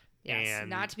on. Yes, and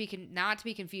not to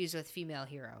be confused with female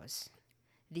heroes.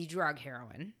 The drug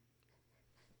heroin.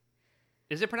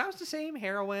 is it pronounced the same?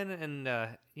 Heroin and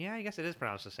yeah, I guess it is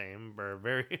pronounced the same. Or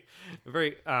very,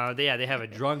 very. They have a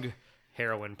drug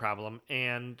heroin problem,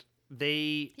 and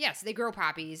they grow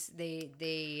poppies. The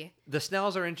the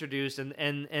Snells are introduced,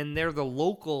 and they're the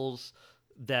locals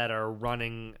that are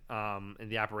running in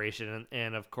the operation,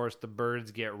 and of course the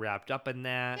birds get wrapped up in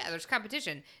that. Yeah, there's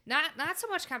competition. Not so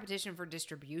much competition for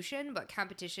distribution, but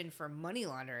competition for money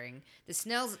laundering. The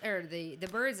Snells or the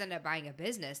birds end up buying a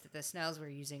business that the Snells were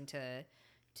using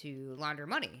to launder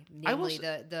money, namely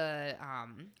the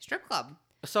strip club.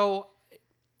 So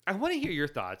I want to hear your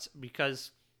thoughts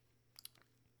because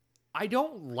I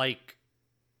don't like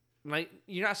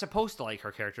you're not supposed to like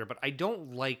her character, but I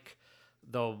don't like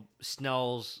the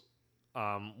Snell's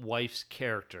wife's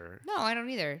character. No, I don't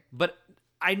either. But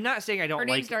I'm not saying I don't Her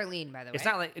like name's Darlene, by the way. It's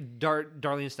not like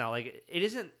Darlene Snell. Like it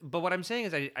isn't. But what I'm saying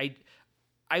is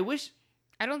I wish.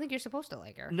 I don't think you're supposed to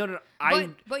like her. No.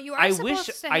 But you are I supposed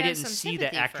wish to I have didn't some see the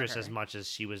sympathy for actress her. as much as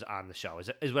she was on the show.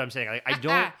 Is what I'm saying. Like I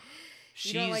don't.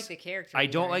 You don't like the character. I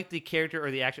don't either. like the character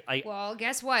or the actor. Well,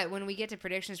 guess what? When we get to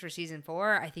predictions for season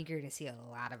 4, I think you're going to see a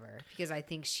lot of her because I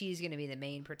think she's going to be the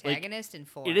main protagonist in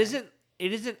 4. It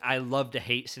isn't I love to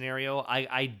hate scenario.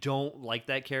 I don't like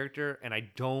that character, and I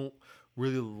don't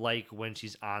really like when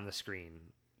she's on the screen.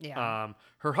 Yeah.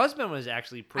 Her husband was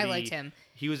actually pretty. I liked him.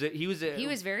 He was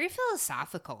very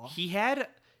philosophical. He had.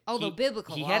 Although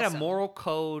biblical. He had a also. moral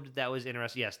code that was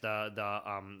interesting. Yes,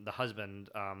 the husband.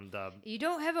 You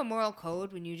don't have a moral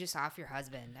code when you just off your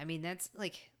husband. I mean, that's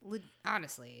like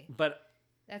honestly. But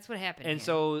that's what happened. And here.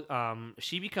 so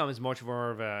she becomes much more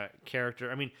of a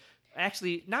character. I mean,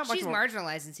 actually, not much. She's more.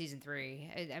 Marginalized in season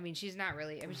 3. I mean, she's not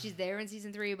really. I mean, she's there in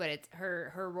season 3, but it's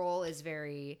her role is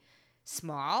very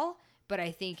small. But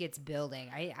I think it's building.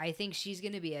 I think she's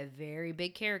going to be a very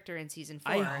big character in season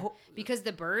 4 because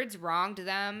the birds wronged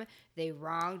them. They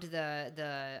wronged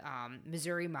the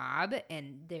Missouri mob,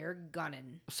 and they're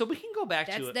gunning. So we can go back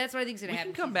to it. That's what I think is going to happen.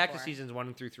 We can come back to seasons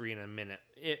 1 through 3 in a minute.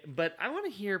 But I want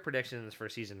to hear predictions for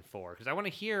season 4 because I want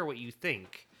to hear what you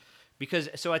think. Because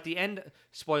so at the end,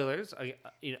 spoilers.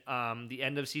 The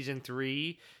end of season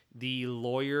 3, the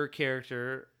lawyer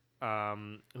character.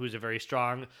 Who's a very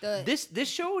strong. This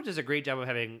show does a great job of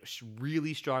having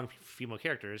really strong female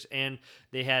characters, and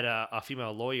they had a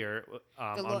female lawyer.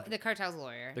 The cartel's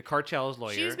lawyer. The cartel's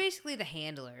lawyer. She was basically the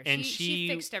handler, and she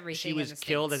fixed everything. She was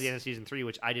killed at the end of season 3,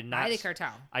 which I did not. By the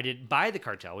cartel. I did by the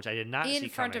cartel, which I did not see coming. In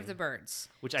front of the birds,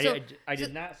 which I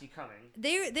did not see coming.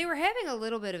 They were having a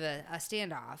little bit of a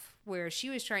standoff where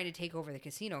she was trying to take over the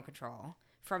casino control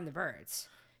from the birds.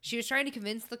 She was trying to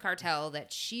convince the cartel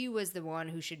that she was the one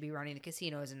who should be running the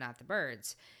casinos and not the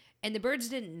birds. And the birds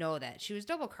didn't know that. She was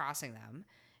double-crossing them.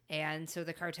 And so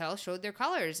the cartel showed their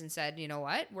colors and said, you know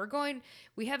what?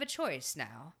 We have a choice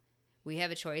now. We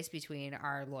have a choice between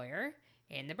our lawyer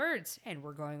and the birds, and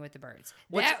we're going with the birds.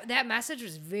 That message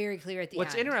was very clear at the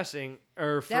What's end. interesting,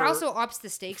 That also ups the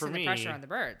stakes for and the me- pressure on the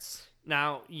birds.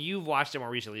 now you've watched it more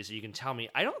recently, so you can tell me.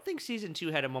 I don't think season 2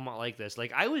 had a moment like this.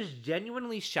 Like, I was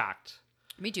genuinely shocked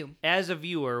Me too. as a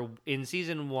viewer in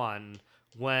season 1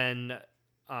 when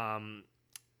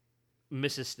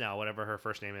Mrs. Snell, whatever her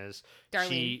first name is,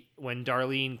 Darlene. when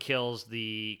Darlene kills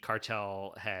the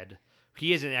cartel head.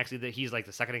 He isn't actually he's like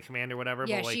the second in command or whatever.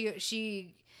 Yeah, but like,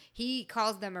 he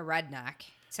calls them a redneck.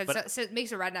 So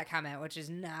makes a redneck comment, which is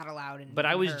not allowed. But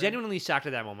I was her. genuinely shocked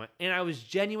at that moment, and I was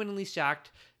genuinely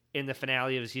shocked in the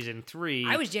finale of season 3.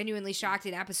 I was genuinely shocked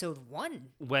in episode 1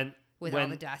 when with all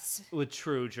the deaths. With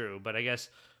true, but I guess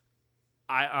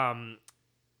I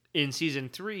in season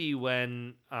 3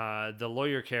 when the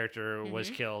lawyer character was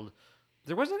killed,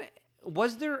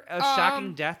 was there a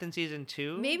shocking death in season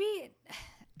 2? Maybe,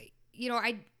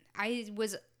 I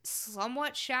was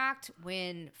somewhat shocked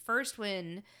when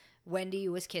Wendy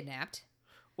was kidnapped.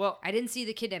 Well, I didn't see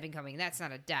the kidnapping coming. That's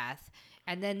not a death.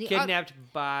 And then kidnapped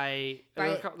by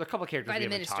a couple of characters by we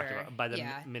the haven't talked minister. about. By the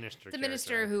Yeah. minister. The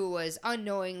minister who was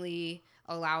unknowingly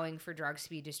allowing for drugs to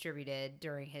be distributed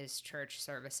during his church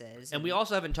services. And we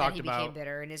also haven't then talked he about became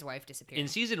bitter and his wife disappeared. in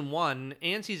season 1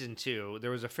 and season 2,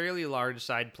 there was a fairly large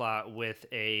side plot with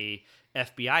a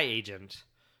FBI agent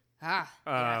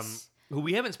yes. who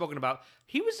we haven't spoken about.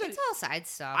 He was It's all side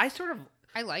stuff.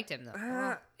 I liked him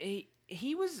though.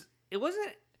 he was. It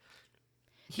wasn't.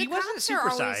 He The wasn't cops super are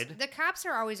always, side. The cops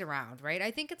are always around, right?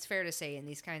 I think it's fair to say in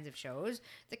these kinds of shows,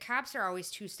 the cops are always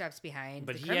 2 steps behind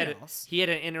But the he criminals. had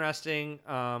an interesting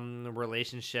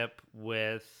relationship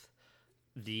with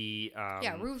the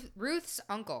Ruth's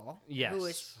uncle, Yes. who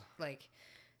is like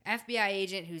FBI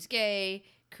agent who's gay,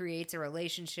 creates a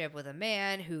relationship with a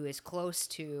man who is close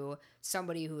to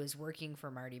somebody who is working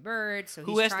for Marty Bird. So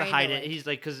who he's has to trying hide like, it. He's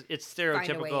like, because it's find a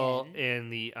way stereotypical in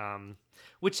the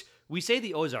which we say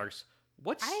the Ozarks.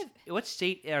 What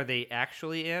state are they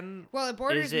actually in? Well, it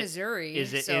borders Is it- Missouri.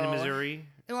 Is it so, in Missouri?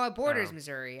 Well, it borders Oh.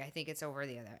 Missouri. I think it's over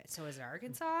the other. So is it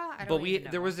Arkansas? I don't But even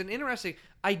know. there was an interesting.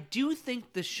 I do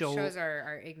think the show shows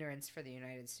our ignorance for the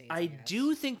United States. I guess.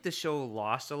 do think the show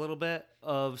lost a little bit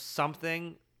of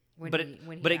something, When but he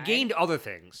it died? gained other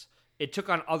things. It took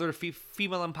on other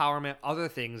female empowerment, other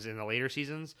things in the later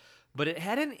seasons. But it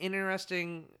had an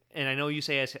interesting, and I know you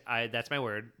say that's my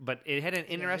word, but it had an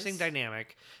interesting is.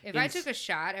 dynamic. If I took a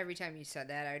shot every time you said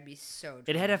that, I would be so drunk.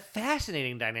 It had a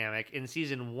fascinating dynamic in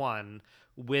season 1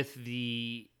 with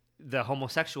the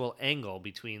homosexual angle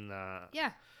between the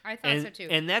Yeah, I thought so too.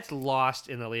 and that's lost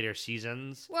in the later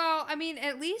seasons. Well, I mean,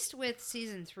 at least with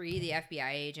season 3, the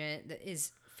FBI agent that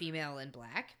is female and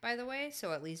black, by the way.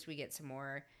 So at least we get some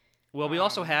more. Well, you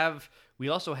also have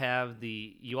the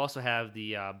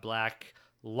black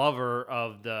lover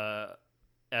of the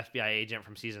FBI agent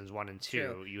from seasons 1 and 2.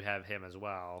 True. You have him as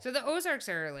well. So the Ozarks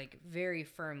are like very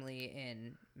firmly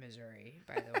in Missouri,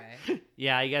 by the way.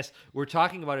 Yeah, I guess we're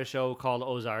talking about a show called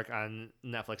Ozark on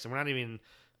Netflix, and we're not even.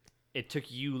 It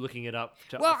took you looking it up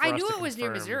to. Well, for I us knew to it was near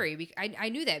confirm. Missouri. I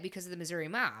knew that because of the Missouri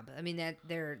Mob. I mean that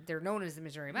they're known as the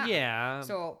Missouri Mob. Yeah.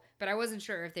 So, but I wasn't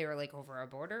sure if they were like over a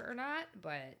border or not.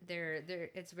 But they're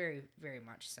it's very very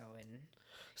much so in.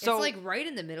 So- it's like right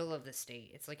in the middle of the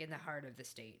state. It's like in the heart of the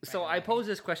state. by So the I way. posed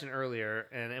this question earlier,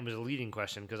 and it was a leading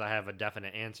question because I have a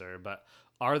definite answer. But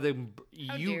are the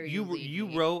How dare you lead you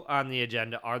me. wrote on the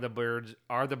agenda are the birds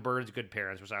good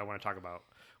parents, which I want to talk about,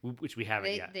 which we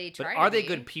haven't yet. They but try are to they be.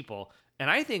 good people? And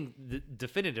I think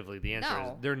definitively the answer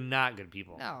No. is they're not good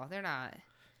people. No, they're not.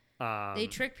 Um, They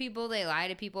trick people. They lie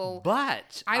to people.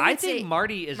 But I I would think say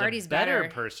Marty is Marty's a better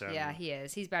person. Yeah, he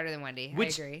is. He's better than Wendy.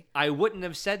 Which I agree. I wouldn't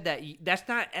have said that. That's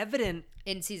not evident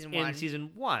In season 1. in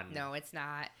season 1. No, it's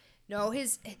not. No,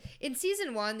 in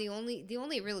season 1, the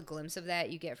only real glimpse of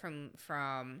that you get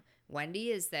from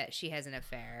Wendy is that she has an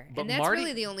affair, But and that's Marty-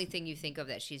 really the only thing you think of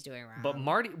that she's doing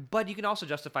wrong. But you can also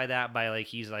justify that by like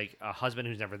he's like a husband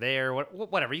who's never there.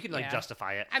 Whatever you can like Yeah.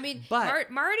 justify it. I mean,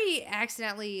 but Marty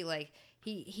accidentally like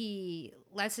he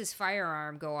lets his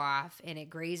firearm go off and it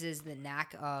grazes the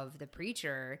neck of the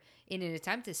preacher in an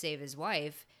attempt to save his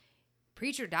wife.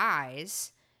 Preacher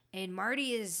dies, and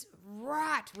Marty is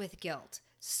wrought with guilt.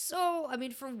 So, I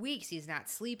mean, for weeks he's not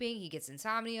sleeping. He gets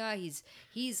insomnia.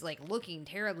 He's like looking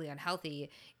terribly unhealthy.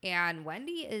 And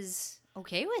Wendy is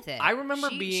okay with it. I remember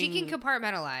she can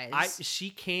compartmentalize. She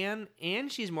can,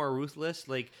 and she's more ruthless.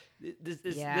 Like this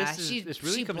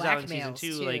really she comes out in season blackmails,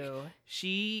 2. too. Like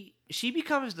she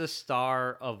becomes the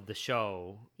star of the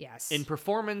show. Yes. In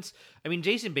performance, I mean,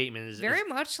 Jason Bateman is very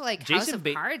much like House of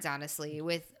Cards, honestly.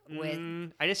 With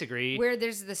I disagree. Where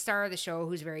there's the star of the show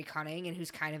who's very cunning and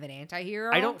who's kind of an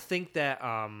anti-hero. I don't think that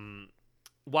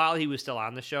while he was still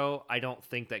on the show, I don't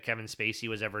think that Kevin Spacey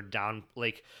was ever down.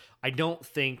 Like, I don't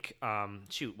think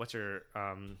what's her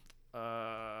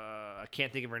I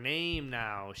can't think of her name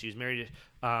now. She was married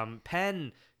to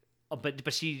Penn,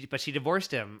 but she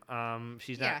divorced him.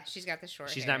 She's not. Yeah, she's got the short.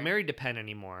 She's hair. not married to Penn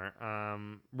anymore.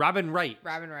 Robin Wright.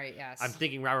 Robin Wright, yes. I'm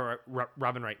thinking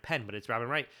Robin Wright Penn, but it's Robin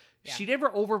Wright. Yeah. She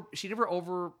never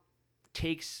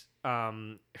overtakes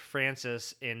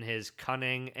Francis in his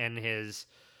cunning and his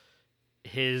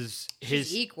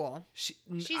she's equal. She's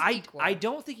equal. I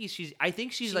don't think I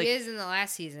think she's like she is in the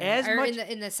last season,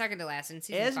 in the second to last in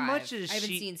season 5. Much as I haven't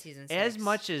seen season 6. As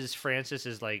much as Francis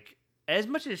is like, as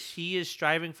much as he is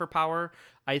striving for power,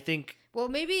 I think. Well,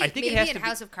 maybe in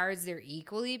House of Cards they're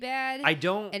equally bad.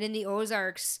 And in the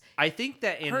Ozarks, I think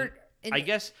that I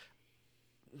guess.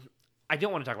 I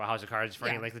don't want to talk about House of Cards for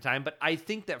any length of time, but I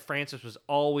think that Francis was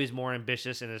always more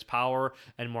ambitious in his power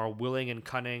and more willing and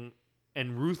cunning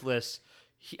and ruthless.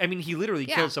 He literally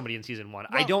killed somebody in season 1.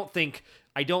 Well,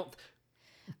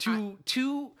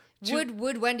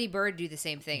 Would Wendy Bird do the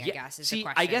same thing? I guess is the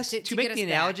question. I guess to make the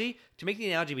analogy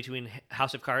between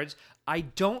House of Cards, I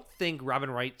don't think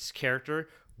Robin Wright's character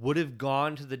would have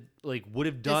gone to would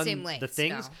have done the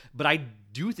things, but I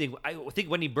think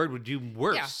Wendy Bird would do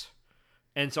worse. Yeah.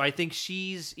 And so I think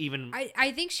she's even.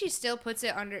 I think she still puts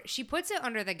it under. She puts it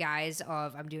under the guise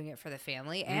of I'm doing it for the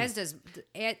family, as does.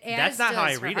 That's not how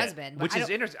I read husband, it. Which is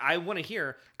interesting. I want to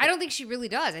hear. I don't think she really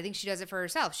does. I think she does it for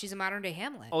herself. She's a modern day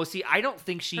Hamlet. Oh, see, I don't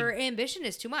think her ambition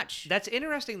is too much. That's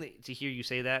interesting to hear you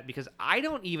say that, because I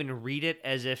don't even read it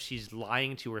as if she's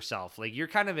lying to herself. Like, you're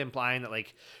kind of implying that,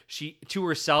 like, she to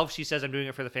herself she says I'm doing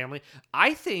it for the family.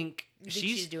 I think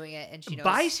she's doing it, and she knows.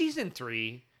 By season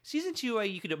 3. Season 2,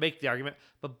 you could make the argument,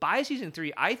 but by season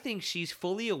 3, I think she's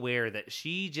fully aware that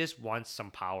she just wants some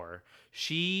power.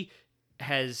 She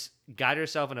has got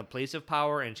herself in a place of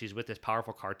power, and she's with this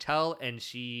powerful cartel, and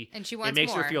she wants it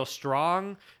makes her feel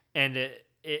strong, and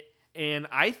and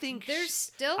I think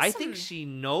I think she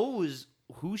knows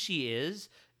who she is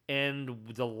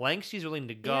and the lengths she's willing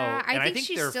to go, and I think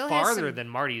they're farther than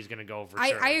Marty's going to go for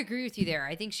sure. I agree with you there.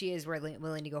 I think she is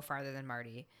willing to go farther than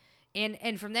Marty.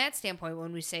 And from that standpoint,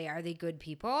 when we say, are they good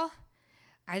people?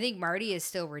 I think Marty is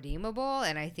still redeemable,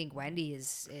 and I think Wendy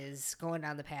is going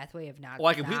down the pathway of not. Well,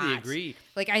 I completely agree.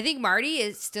 Like, I think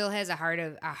Marty still has a heart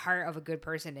of a good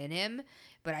person in him,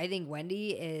 but I think Wendy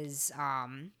is.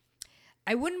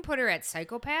 I wouldn't put her at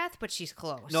psychopath, but she's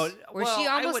close. No, she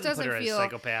almost doesn't put her feel as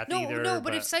psychopath either. No,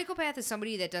 but if psychopath is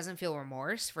somebody that doesn't feel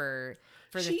remorse for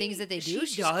the things that they do,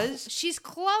 she's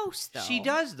close though. She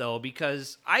does though,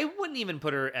 because I wouldn't even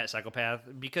put her at psychopath,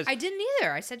 because I didn't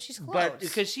either. I said she's close, but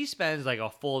because she spends like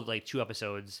a full 2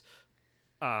 episodes,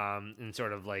 and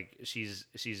sort of like she's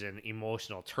in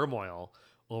emotional turmoil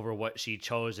over what she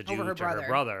chose to do to her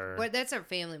brother. But that's a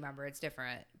family member. It's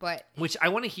different. But which I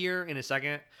want to hear in a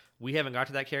second. We haven't got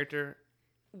to that character.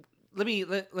 Let me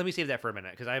save that for a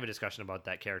minute, because I have a discussion about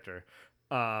that character.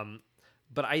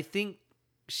 But I think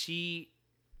she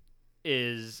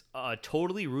is a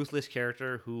totally ruthless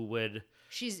character who would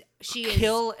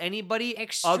kill anybody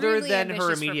other than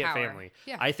her immediate family.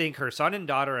 Yeah. I think her son and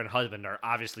daughter and husband are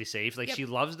obviously safe. Like, she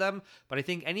loves them, but I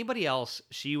think anybody else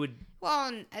she would. Well,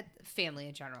 and family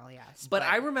in general, yes. But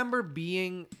I remember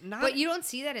being not. But you don't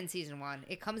see that in season 1.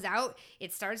 It comes out.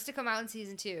 It starts to come out in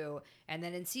season 2, and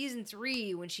then in season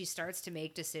 3, when she starts to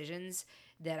make decisions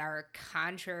that are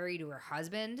contrary to her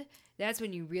husband, that's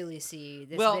when you really see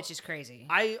this bitch is crazy.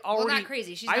 Not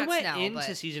crazy. She's not I went Snell,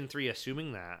 into season 3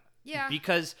 assuming that. Yeah.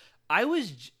 Because I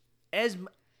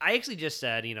actually just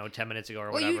said, 10 minutes ago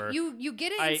or whatever. You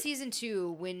get it in season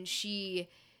 2 when she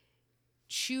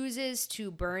chooses to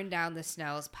burn down the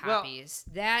Snell's poppies.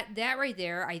 That right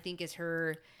there, I think, is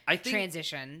her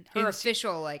transition. Her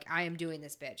official, I am doing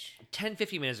this, bitch. 10,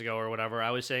 15 minutes ago or whatever, I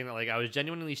was saying that, I was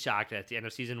genuinely shocked at the end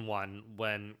of season 1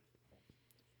 when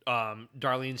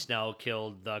Darlene Snell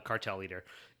killed the cartel leader.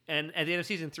 And at the end of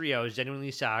season 3, I was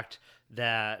genuinely shocked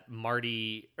that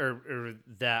Marty or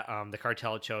that the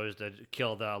cartel chose to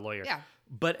kill the lawyer. Yeah.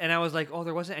 And I was like, oh,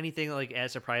 there wasn't anything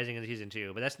as surprising in season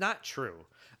 2, but that's not true.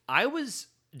 I was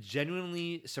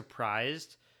genuinely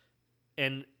surprised,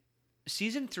 and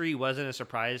season 3 wasn't a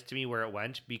surprise to me where it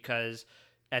went, because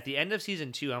at the end of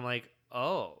season 2, I'm like,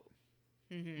 oh,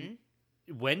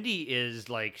 Wendy is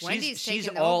like Wendy's she's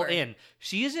taken all over. in.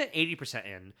 She isn't 80%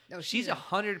 in. No, she's she's in.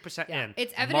 100% Yeah, in.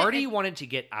 it's evident- Marty wanted to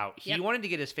get out. He Yep. wanted to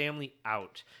get his family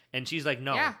out, and she's like,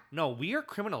 no, Yeah. no, we are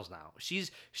criminals now.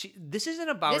 This isn't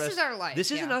about This us. is our life,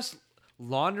 This isn't yeah. us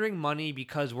laundering money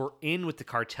because we're in with the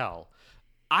cartel.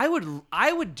 I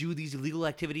would do these illegal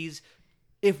activities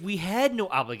if we had no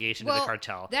obligation to the Well,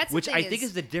 cartel, that's the which thing I think is-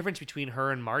 is the difference between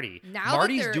her and Marty. Now that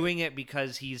Marty's they're- doing it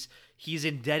because he's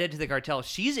indebted to the cartel.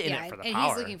 She's in it for the and power.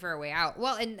 he's looking for a way out.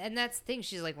 Well, and that's the thing.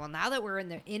 She's like, well, now that we're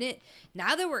in it,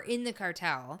 now that we're in the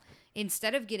cartel,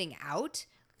 instead of getting out,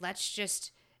 let's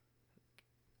just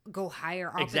go higher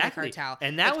up Exactly. in the cartel.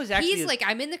 And that Like, was actually he's like,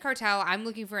 I'm in the cartel. I'm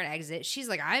looking for an exit. She's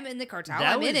like, I'm in the cartel.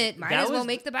 That I'm in was- it. Might that as well was-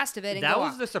 make the best of it and that go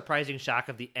was up. the surprising shock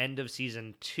of the end of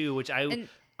season 2, which And-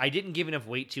 I didn't give enough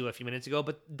weight to a few minutes ago,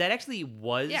 but that actually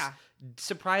was Yeah.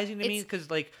 surprising to me It's- because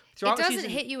like It throughout the doesn't season,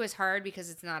 hit you as hard because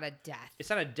it's not a death. it's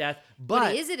not a death, But,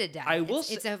 but is it a death? I will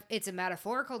It's a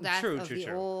metaphorical death True, of true, the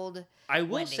true. old. I will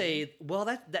Wendy. say, well,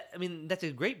 I mean, that's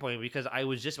a great point because I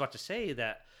was just about to say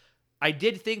that I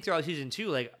did think throughout season 2,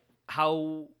 like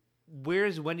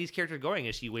where's Wendy's character going?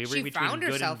 Is she wavering She between found good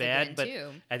and herself bad? again, But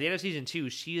too. at the end of season 2,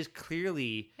 she is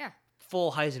clearly Yeah.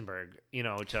 full Heisenberg,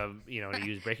 to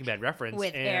use Breaking Bad reference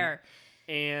With hair.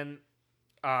 And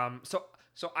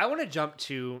so I want to jump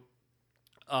to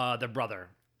the brother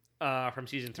from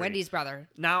season 3. Wendy's brother.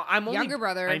 Now I'm only Younger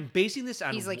brother. I'm basing this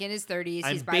on He's like in his 30s.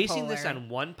 I'm He's basing this bipolar. on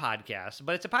one podcast,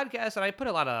 but it's a podcast that I put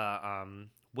a lot of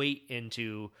weight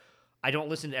into. I don't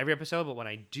listen to every episode, but when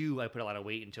I do, I put a lot of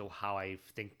weight into how I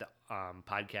think the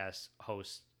podcast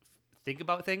hosts think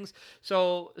about things.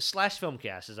 So Slash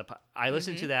Filmcast is I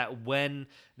listen to that when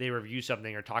they review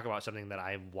something or talk about something that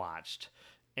I've watched,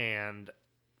 and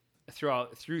through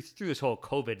this whole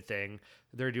COVID thing,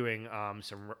 they're doing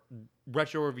some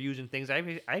retro reviews and things. I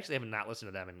actually have not listened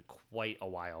to them in quite a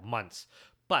while, months,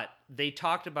 but they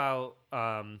talked about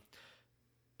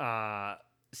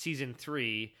season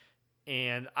 3.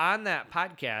 And on that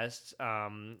podcast,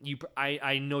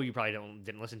 I know you probably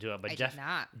didn't listen to it, but I did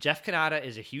not. Jeff Kanata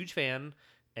is a huge fan,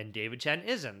 and David Chen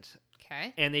isn't.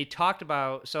 Okay. And they talked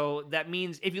about, so that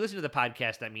means if you listen to the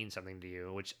podcast, that means something to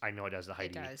you, which I know it does to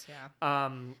Heidi. It does, yeah.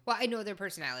 Well, I know their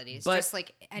personalities, but just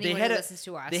like anyone who listens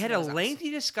to us. They had a knows us. lengthy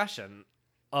discussion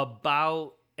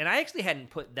about, and I actually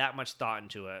hadn't put that much thought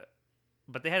into it,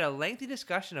 but they had a lengthy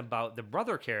discussion about the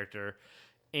brother character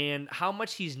and how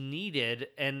much he's needed.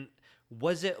 And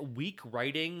was it weak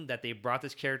writing that they brought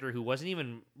this character who wasn't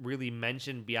even really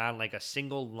mentioned beyond like a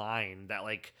single line that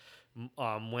like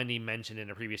Wendy mentioned in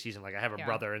a previous season, like I have a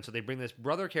brother, and so they bring this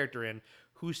brother character in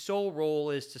whose sole role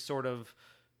is to sort of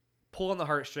pull on the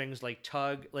heartstrings, like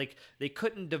tug, like they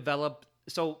couldn't develop.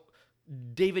 So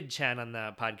David Chen on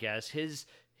the podcast,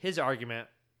 his argument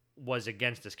was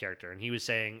against this character, and he was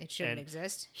saying It shouldn't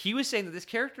exist. He was saying that this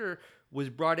character was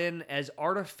brought in as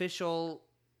artificial,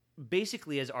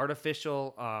 basically as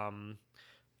artificial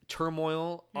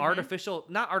turmoil,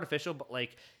 not artificial, but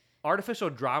like artificial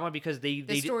drama because The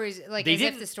they stories, like they as if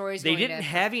didn't the stories they going didn't to-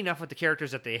 have enough with the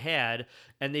characters that they had,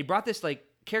 and they brought this like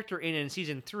character in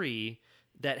season 3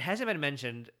 that hasn't been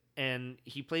mentioned, and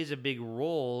he plays a big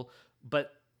role,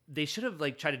 but they should have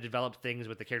like tried to develop things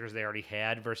with the characters they already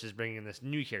had versus bringing in this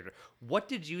new character. What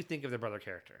did you think of the brother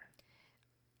character?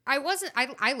 I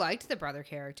liked the brother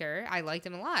character. I liked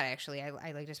him a lot, actually.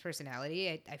 I liked his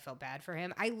personality. I felt bad for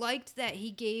him. I liked that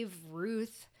he gave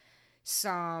Ruth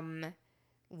some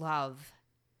love.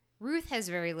 Ruth has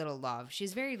very little love.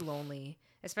 She's very lonely,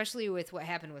 especially with what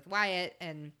happened with Wyatt,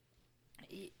 and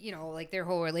like their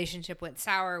whole relationship went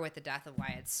sour with the death of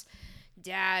Wyatt's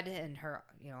dad and her,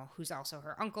 who's also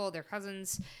her uncle. They're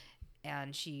cousins,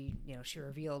 and she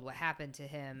revealed what happened to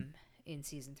him in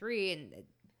season 3, and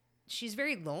she's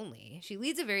very lonely. She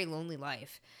leads a very lonely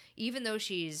life. Even though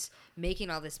she's making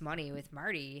all this money with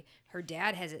Marty, her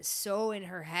dad has it so in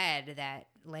her head that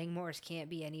Langmores can't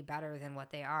be any better than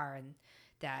what they are, and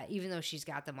that even though she's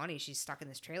got the money, she's stuck in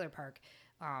this trailer park.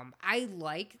 I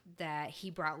like that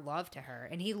he brought love to her,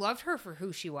 and he loved her for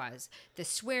who she was. The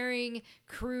swearing,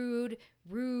 crude,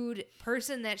 rude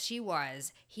person that she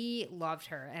was, he loved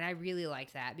her, and I really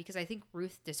liked that because I think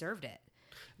Ruth deserved it.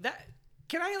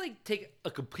 Can I like take a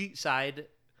complete side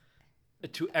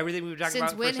to everything we've talked about?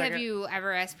 Since for a when second? have you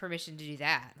ever asked permission to do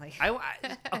that? Like,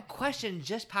 a question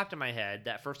just popped in my head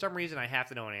that for some reason I have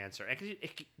to know an answer.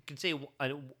 It can say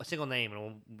a single name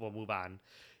and we'll move on.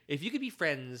 If you could be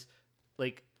friends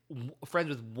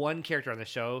with one character on the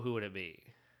show, who would it be?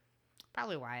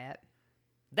 probably Wyatt.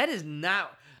 That is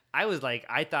not. I was like,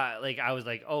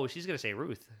 oh, she's gonna say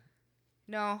Ruth.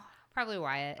 No, probably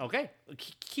Wyatt. Okay,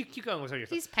 keep going with what you're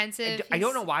saying. He's pensive. I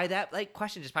don't know why that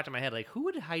question just popped in my head. Like, who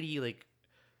would Heidi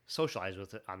socialize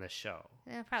with on this show?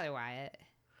 Yeah, probably Wyatt.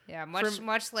 Yeah,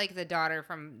 much like the daughter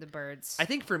from the Birds. I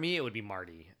think for me it would be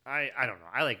Marty. I don't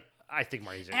know. I think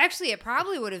Marty's in. Actually, it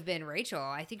probably would have been Rachel.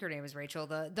 I think her name was Rachel,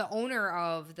 the owner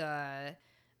of the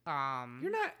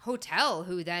hotel,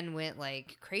 who then went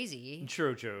crazy.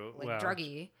 True.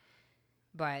 Druggy.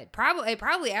 But it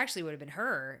probably actually would have been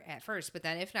her at first, but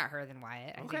then if not her, then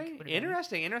Wyatt. I think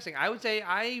Interesting. I would say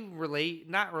I relate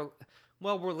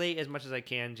relate as much as I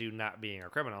can to not being a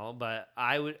criminal, but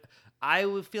I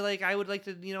would feel like I would like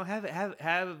to,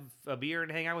 have a beer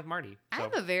and hang out with Marty. So. I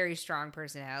have a very strong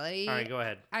personality. All right, go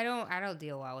ahead. I don't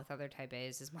deal well with other type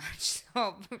A's as much.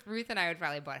 So Ruth and I would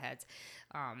probably butt heads.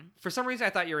 For some reason, I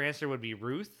thought your answer would be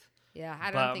Ruth. Yeah,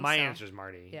 I don't but think my so. answer is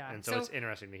Marty. Yeah, and so it's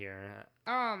interesting to hear.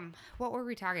 What were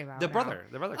we talking about? The now? brother.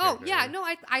 Oh character. yeah, no,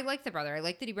 I like the brother. I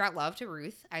like that he brought love to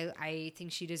Ruth. I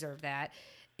think she deserved that,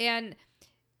 and.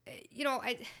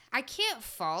 I can't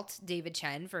fault David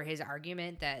Chen for his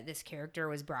argument that this character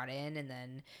was brought in and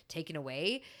then taken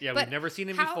away. Yeah, but we've never seen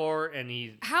him before, and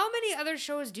How many other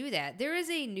shows do that? There is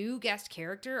a new guest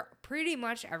character pretty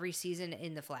much every season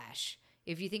in The Flash.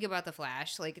 If you think about The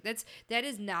Flash, that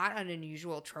is not an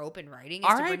unusual trope in writing,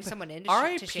 is to bring someone in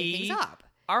to shake things up.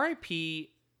 R.I.P.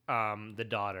 The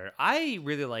daughter. I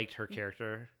really liked her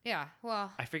character. Yeah,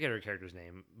 well, I forget her character's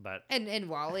name, but and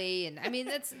Wally, and I mean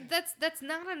that's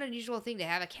not an unusual thing to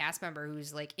have a cast member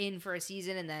who's in for a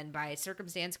season and then by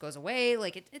circumstance goes away.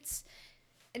 It's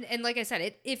and like I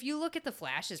said, if you look at the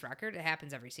Flash's record, it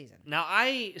happens every season. Now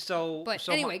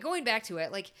anyway, going back to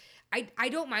it, I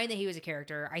don't mind that he was a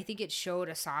character. I think it showed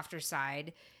a softer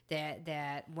side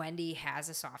that Wendy has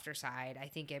a softer side. I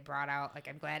think it brought out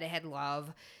I'm glad it had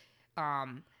love.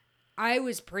 I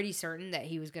was pretty certain that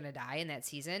he was going to die in that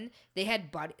season. They had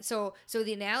Buddy. So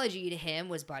the analogy to him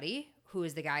was Buddy, who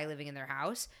is the guy living in their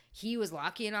house. He was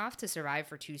lucky enough to survive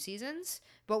for 2 seasons,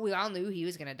 but we all knew he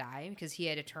was going to die because he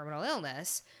had a terminal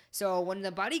illness. So when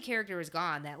the Buddy character was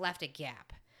gone, that left a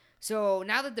gap. So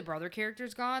now that the brother character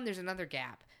is gone, there's another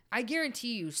gap. I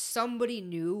guarantee you somebody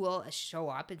new will show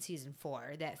up in season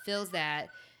 4 that fills that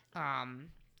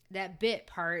bit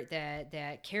part,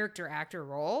 that character actor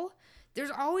role. There's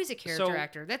always a character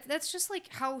actor. That's just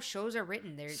how shows are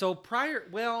written.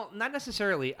 Not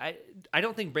necessarily. I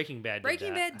don't think Breaking Bad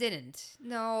didn't.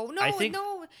 No,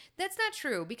 that's not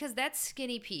true because that's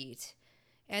Skinny Pete.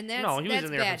 And he was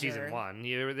in there from season 1.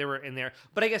 They were in there.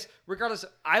 But I guess regardless,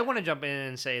 I want to jump in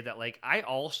and say that I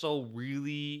also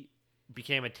really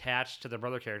became attached to the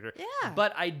brother character. Yeah.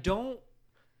 But I don't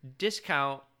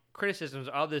discount criticisms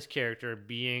of this character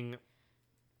being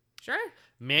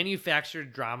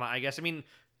manufactured drama, I guess. I mean,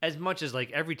 as much as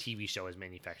every TV show is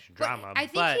manufactured drama. I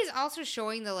think he's also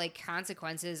showing the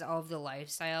consequences of the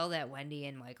lifestyle that Wendy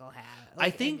and Michael have. I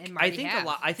think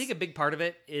a big part of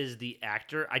it is the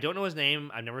actor. I don't know his name.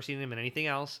 I've never seen him in anything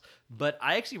else, but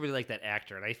I actually really like that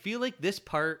actor, and I feel like this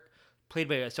part played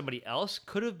by somebody else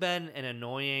could have been an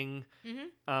annoying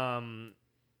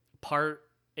part.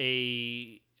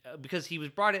 Because he was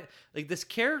brought in, this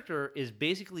character is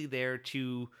basically there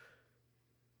to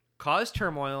cause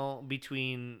turmoil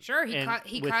between. Sure,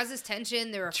 he causes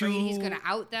tension. They're afraid he's going to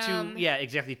out them.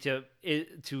 Exactly.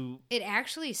 It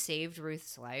actually saved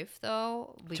Ruth's life,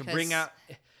 though, because to bring out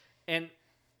and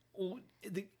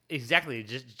exactly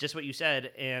just what you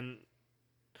said. And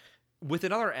with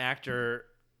another actor,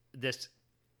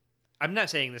 I'm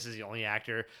not saying this is the only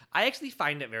actor. I actually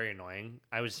find it very annoying.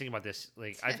 I was thinking about this.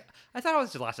 I thought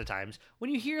about this lots of times.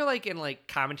 When you hear in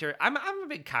commentary, I'm a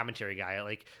big commentary guy.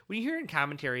 When you hear in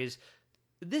commentaries,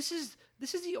 this is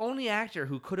the only actor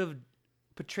who could have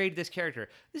portrayed this character.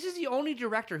 This is the only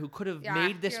director who could have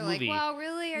made this movie. Well,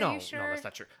 really? Are you sure? No, that's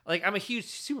not true. I'm a huge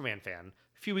Superman fan.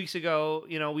 A few weeks ago,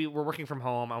 we were working from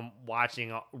home. I'm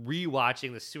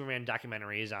rewatching the Superman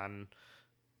documentaries on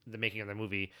the making of the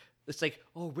movie. It's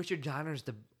Richard Donner's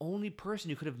the only person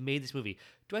who could have made this movie.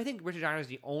 Do I think Richard Donner is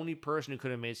the only person who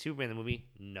could have made Superman the movie?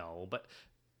 No,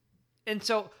 and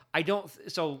so I don't.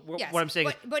 What I'm saying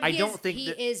is, I don't think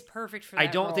he is perfect for that I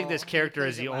don't role. think this character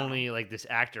is the only this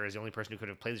actor is the only person who could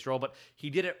have played this role. But he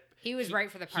did it. He was right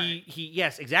for the part.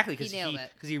 Yes, exactly, because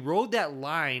he rode that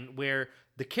line where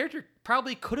the character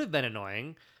probably could have been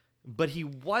annoying. But he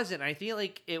wasn't. I feel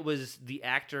like it was the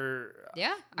actor.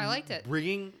 Yeah, I liked it.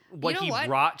 Bringing what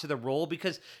brought to the role,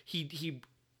 because he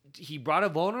brought a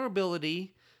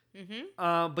vulnerability.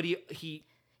 Mm-hmm. But he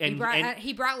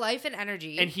brought life and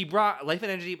energy. And he brought life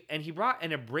and energy, and he brought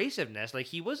an abrasiveness.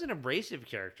 He was an abrasive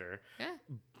character.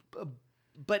 Yeah.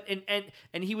 but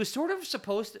and he was sort of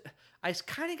supposed to. I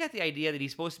kind of got the idea that he's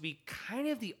supposed to be kind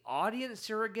of the audience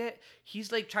surrogate.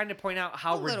 He's like trying to point out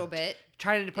how A little bit.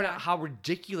 trying to point out how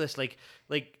ridiculous,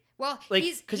 Well, like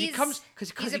he's he comes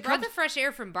because he's a breath of fresh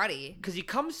air from Buddy. because he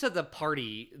comes to the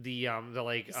party, the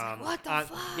like, "What the yeah,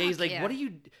 he's fuck?" like, Yeah. what are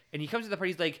you? And he comes to the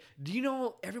party. He's like, do you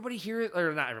know everybody here,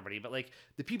 or not everybody, but like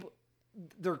the people,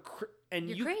 and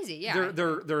You're crazy, yeah.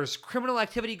 There's criminal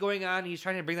activity going on. He's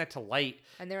trying to bring that to light.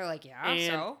 And they're like, yeah,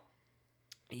 And so?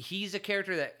 He's a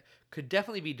character that could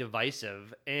definitely be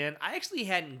divisive, and I actually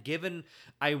hadn't given.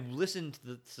 I listened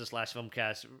to this last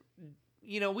filmcast.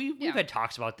 You know, we've had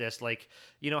talks about this, like,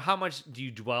 you know, how much do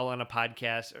you dwell on a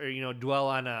podcast, or, you know, dwell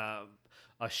on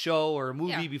a show or a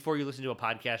movie before you listen to a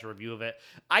podcast or review of it.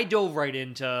 I dove right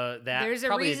into that. There's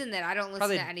a reason that I don't listen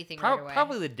to anything right away.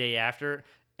 Probably the day after,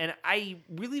 and I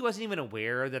really wasn't even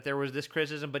aware that there was this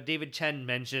criticism, but David Chen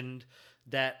mentioned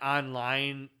that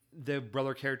online the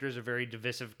brother character is a very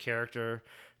divisive character,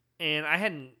 and I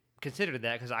hadn't considered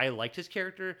that because I liked his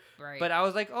character, Right. but I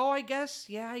was like, oh, I guess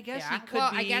he could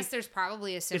well, be. I guess there's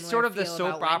probably a similar sort of the feel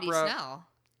soap about Wendy opera- Snell,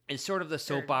 It's sort of the or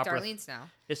soap opera. Darlene Snell.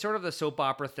 It's sort of the soap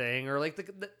opera thing, or like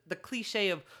the cliche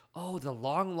of, oh, the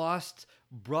long lost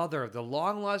brother, the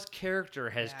long lost character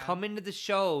has come into the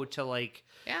show to, like,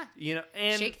 Yeah. you know,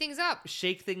 and Shake things up.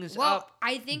 shake things Well, up.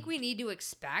 I think we need to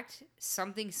expect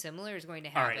something similar is going to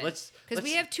All happen. right, let's because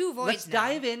we have two voids. Let's now.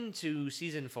 dive into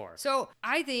season 4. So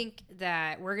I think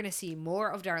that we're going to see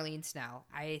more of Darlene Snell.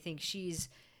 I think she's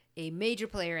a major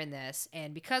player in this,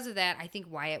 and because of that, I think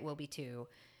Wyatt will be too.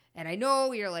 And I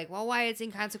know you're like, well, Wyatt's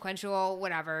inconsequential,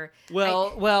 whatever.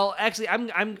 Well, actually,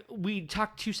 we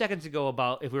talked 2 seconds ago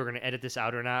about if we were going to edit this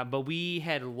out or not, but we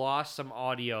had lost some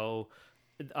audio.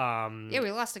 Yeah,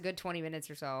 we lost a good 20 minutes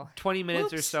or so. 20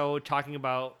 minutes or Whoops. so talking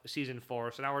about season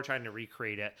 4, so now we're trying to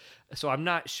recreate it. So I'm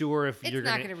not sure if It's you're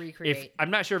not gonna gonna recreate.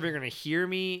 I'm not sure if you're gonna hear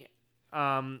me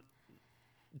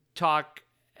talk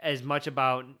as much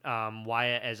about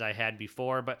Wyatt as I had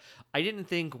before, but I didn't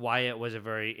think Wyatt was a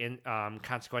very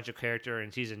consequential character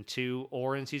in season 2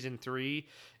 or in season 3,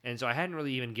 and so I hadn't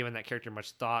really even given that character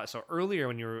much thought. So earlier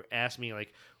when you asked me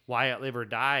like Wyatt live or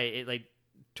die, it like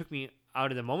took me out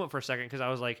of the moment for a second because I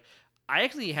was like, I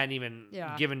actually hadn't even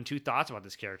given 2 thoughts about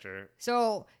this character.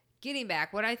 So getting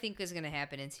back, what I think is going to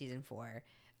happen in season 4,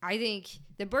 I think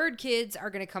the Bird kids are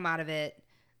going to come out of it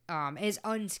as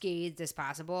unscathed as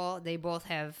possible. They both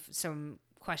have some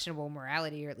questionable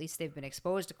morality, or at least they've been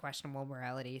exposed to questionable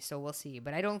morality, so we'll see.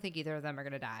 But I don't think either of them are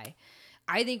going to die.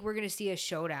 I think we're going to see a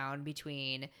showdown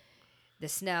between the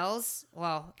Snells,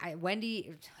 I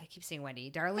keep saying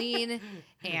Wendy, Darlene,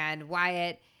 and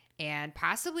Wyatt, and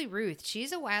possibly Ruth.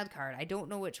 She's a wild card. I don't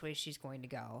know which way she's going to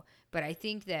go. But I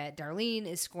think that Darlene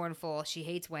is scornful. She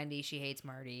hates Wendy. She hates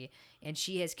Marty. And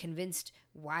she has convinced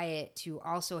Wyatt to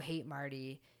also hate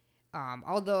Marty.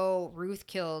 Although Ruth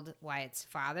killed Wyatt's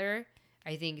father,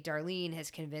 I think Darlene has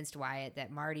convinced Wyatt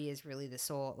that Marty is really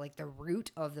the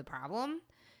root of the problem.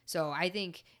 So I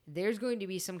think there's going to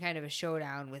be some kind of a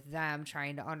showdown with them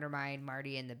trying to undermine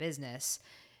Marty in the business.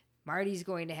 Marty's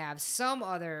going to have some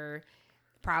other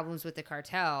problems with the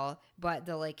cartel, but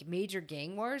the major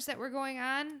gang wars that were going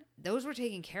on, those were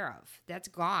taken care of. That's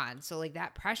gone. So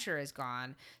that pressure is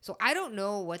gone. So I don't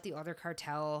know what the other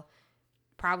cartel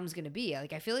problem's going to be.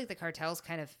 I feel like the cartel's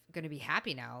kind of going to be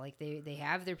happy now. They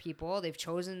have their people. They've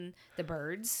chosen the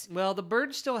Birds. Well, the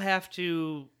Birds still have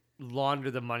to launder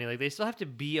the money. They still have to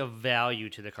be of value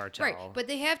to the cartel. Right, but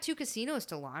they have 2 casinos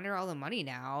to launder all the money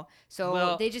now,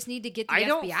 so they just need to get the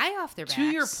FBI FBI off their backs. To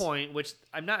your point, which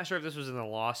I'm not sure if this was in the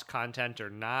lost content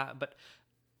or not, but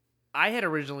I had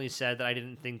originally said that I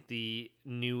didn't think the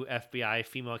new FBI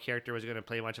female character was going to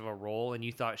play much of a role, and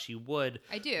you thought she would.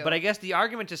 I do. But I guess the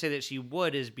argument to say that she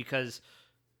would is because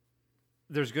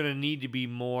there's going to need to be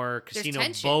more casino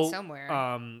boat somewhere.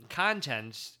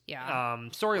 Content, Yeah.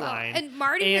 storyline. And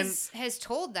Marty has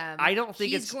told them I don't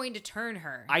think he's it's going to turn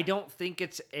her. I don't think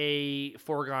it's a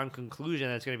foregone conclusion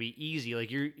that's going to be easy.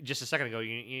 You're just a second ago,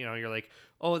 you're like,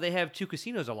 oh, they have 2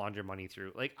 casinos to launder money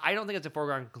through. I don't think it's a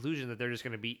foregone conclusion that they're just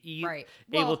going to be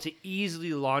able to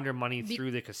easily launder money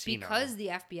through the casino. Because the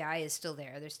FBI is still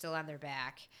there. They're still on their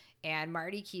back. And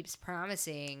Marty keeps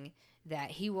promising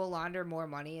that he will launder more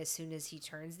money as soon as he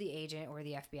turns the agent or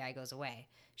the FBI goes away.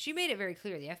 She made it very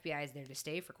clear the FBI is there to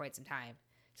stay for quite some time.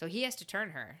 So he has to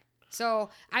turn her. So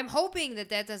I'm hoping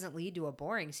that doesn't lead to a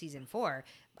boring season 4.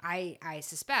 I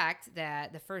suspect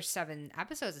that the first 7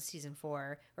 episodes of season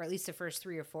 4, or at least the first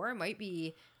 3 or 4, might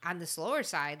be on the slower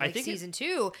side, like season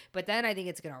 2. But then I think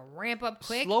it's going to ramp up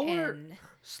quick.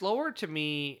 Slower to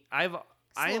me,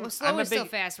 Slow is still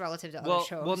fast relative to other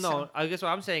shows. Well, no. so. I guess what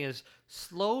I'm saying is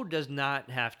slow does not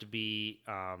have to be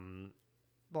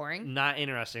Boring. not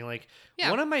interesting. Like Yeah.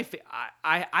 one of my,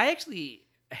 I actually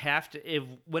have to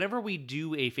whenever we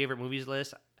do a favorite movies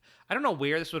list. I don't know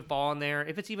where this would fall in there,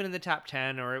 if it's even in the top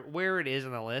 10 or where it is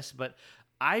on the list, but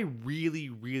I really,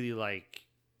 really like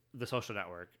The Social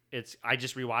Network. I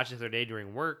just rewatched it the other day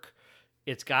during work.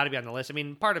 It's got to be on the list. I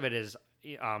mean, part of it is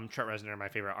Trent Reznor, my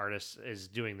favorite artist, is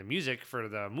doing the music for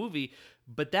the movie,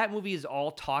 but that movie is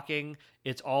all talking.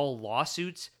 It's all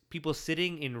lawsuits, people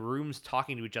sitting in rooms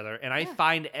talking to each other, and I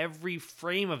find every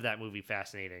frame of that movie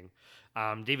fascinating.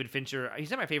 David Fincher, he's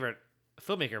not my favorite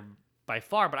filmmaker by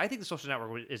far, but I think The Social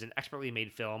Network is an expertly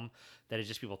made film that is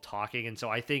just people talking. And so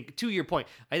I think, to your point,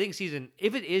 I think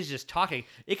if it is just talking,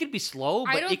 it could be slow,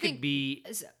 but it could be...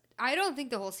 I don't think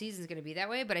the whole season's going to be that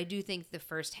way, but I do think the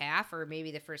first half, or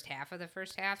maybe the first half of the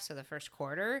first half, so the first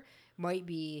quarter, might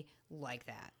be like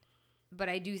that. But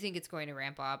I do think it's going to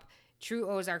ramp up. True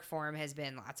Ozark form has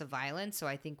been lots of violence, so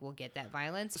I think we'll get that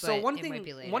violence, but it might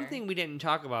be later. One thing we didn't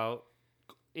talk about,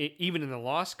 even in the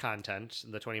lost content,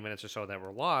 the 20 minutes or so that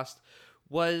were lost,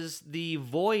 was the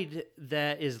void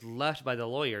that is left by the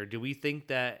lawyer. Do we think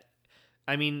that...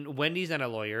 I mean, Wendy's not a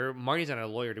lawyer. Marty's not a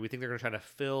lawyer. Do we think they're going to try to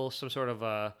fill some sort of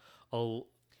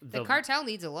the cartel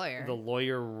needs a lawyer. The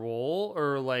lawyer role?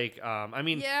 Or I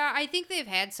mean... Yeah, I think they've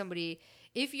had somebody...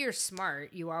 If you're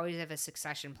smart, you always have a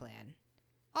succession plan.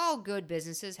 All good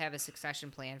businesses have a succession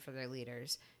plan for their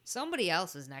leaders. Somebody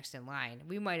else is next in line.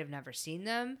 We might have never seen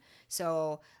them.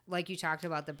 So, like you talked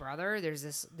about the brother,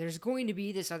 there's going to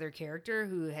be this other character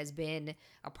who has been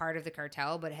a part of the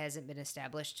cartel but hasn't been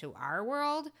established to our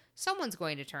world. Someone's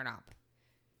going to turn up.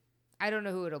 I don't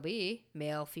know who it'll be,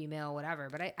 male, female, whatever,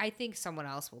 but I think someone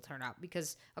else will turn up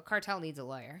because a cartel needs a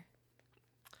lawyer.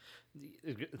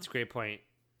 It's a great point.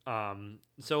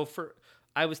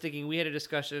 I was thinking we had a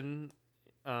discussion...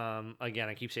 again,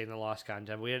 I keep saying the lost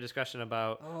content. We had a discussion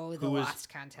about lost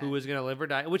content. Who was going to live or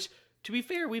die. Which, to be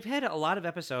fair, we've had a lot of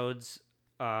episodes.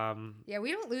 Yeah,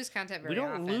 we don't lose content very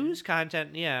often. We don't lose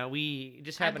content. Yeah, we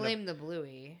just happen. I blame the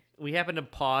Bluey. We happen to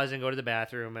pause and go to the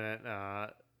bathroom,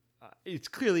 and it's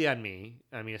clearly on me.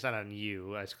 I mean, it's not on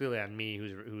you. It's clearly on me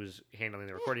who's handling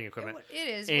the recording equipment. It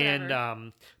is. And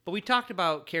whatever. But we talked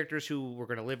about characters who were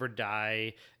going to live or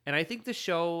die, and I think the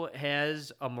show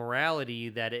has a morality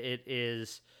that it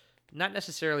is not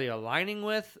necessarily aligning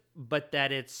with, but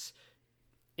that it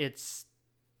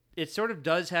sort of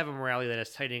does have a morality that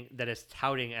is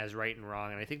touting as right and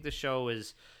wrong. And I think the show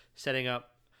is setting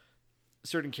up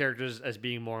certain characters as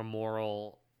being more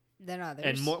moral than others,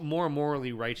 and more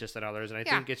morally righteous than others. And I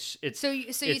think it's so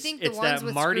you think the ones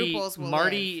with scruples will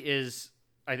Marty live. is.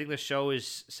 I think the show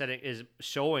is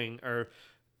trying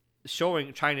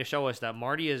to show us that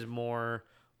Marty is more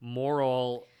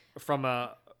moral from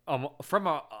a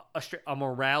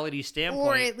morality standpoint,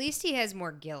 or at least he has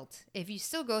more guilt. If you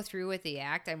still go through with the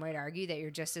act, I might argue that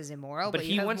you're just as immoral. But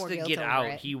he you wants have to more get guilt out.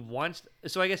 over it. He wants.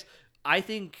 So I guess I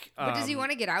think. But does he want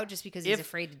to get out just because he's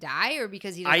afraid to die, or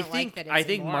because he doesn't like that it's I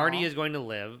think immoral? Marty is going to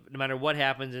live no matter what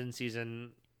happens in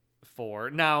season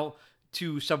 4. Now,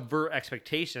 to subvert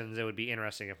expectations, it would be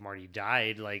interesting if Marty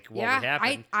died. Like, what would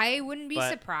happen? I wouldn't be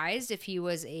surprised if he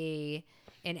was an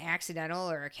accidental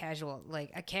or a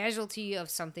casualty of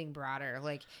something broader.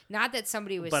 Like, not that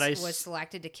somebody was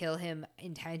selected to kill him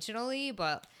intentionally,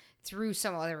 but through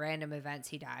some other random events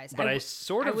he dies. But I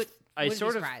sort of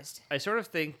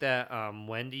think that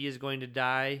Wendy is going to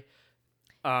die.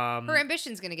 Her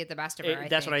ambition's going to get the best of her.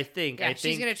 That's what I think. Yeah,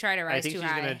 she's going to try to rise too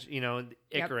high. I think she's going to,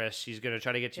 Icarus. She's going to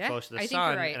try to get too close to the I sun, think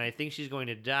you're right. and I think she's going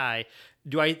to die.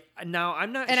 I'm not.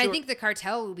 And sure. I think the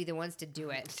cartel will be the ones to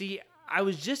do it. See, I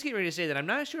was just getting ready to say that I'm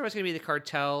not sure if it's going to be the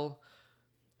cartel,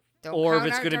 or if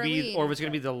it's going to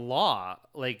be the law.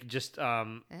 Like, just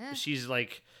she's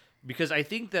like, because I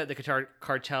think that the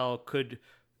cartel could.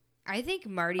 I think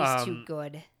Marty's too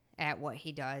good at what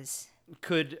he does.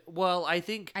 I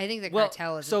think the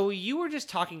cartel is. So you were just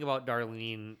talking about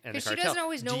Darlene and the cartel. She doesn't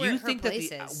always know where her place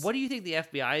is. What do you think the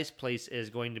FBI's place is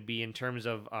going to be in terms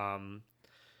of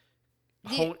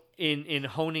in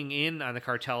honing in on the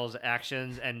cartel's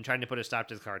actions and trying to put a stop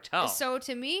to the cartel? So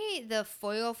to me, the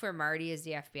foil for Marty is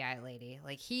the FBI lady.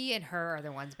 Like, he and her are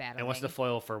the ones battling. And what's the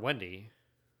foil for Wendy?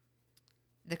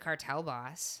 The cartel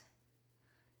boss.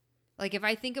 Like, if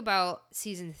I think about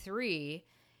season 3,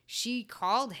 she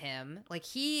called him. Like,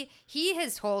 he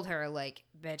has told her, like,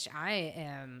 bitch, I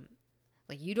am,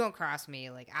 like, you don't cross me.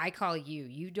 Like, I call you.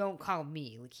 You don't call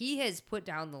me. Like, he has put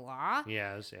down the law.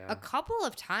 Yes, yeah. A couple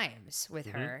of times with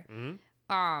her.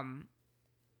 Mm-hmm.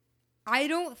 I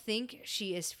don't think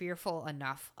she is fearful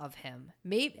enough of him.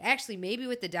 Maybe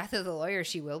with the death of the lawyer,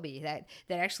 she will be. That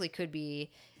actually could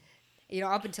be,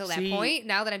 up until that point.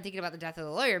 Now that I'm thinking about the death of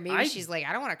the lawyer, maybe she's like,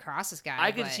 I don't want to cross this guy.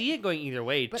 I can see it going either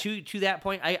way. To that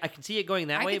point, I can see it going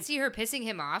that way. I could see her pissing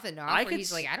him off enough where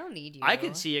he's like, I don't need you. I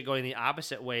could see it going the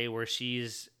opposite way where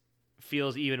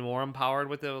feels even more empowered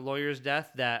with the lawyer's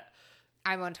death, that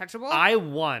I'm untouchable. I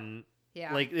won.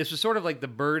 Yeah. Like, this was sort of like the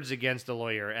birds against the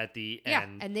lawyer at the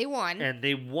end. Yeah, and they won.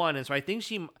 And so I think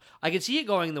I could see it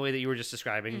going the way that you were just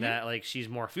describing, that like she's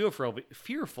more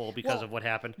fearful because of what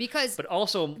happened. But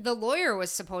also the lawyer was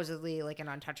supposedly like an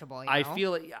untouchable. I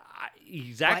feel like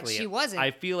exactly. But she wasn't.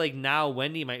 I feel like now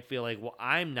Wendy might feel like, well,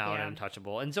 I'm now an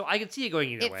untouchable, and so I could see it going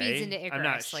either way. It feeds into Icarus, I'm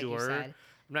not like sure. you said.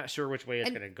 I'm not sure which way it's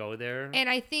going to go there. And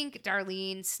I think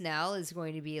Darlene Snell is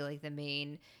going to be like the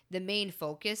main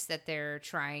focus that they're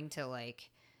trying to like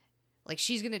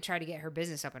she's going to try to get her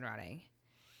business up and running.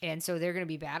 And so they're going to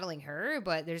be battling her,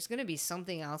 but there's going to be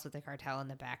something else with the cartel in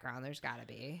the background. There's got to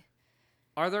be.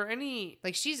 Are there any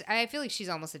I feel like she's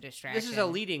almost a distraction. This is a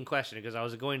leading question because I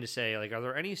was going to say, like, are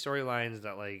there any storylines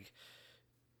that like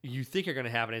you think are going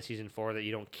to happen in season 4 that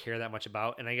you don't care that much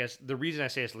about? And I guess the reason I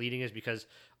say it's leading is because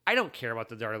I don't care about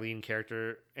the Darlene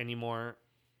character anymore.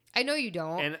 I know you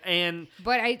don't.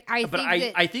 But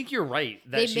I think you're right.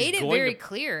 That they she's made it going very to,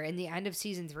 clear in the end of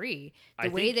season 3. The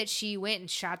way that she went and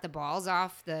shot the balls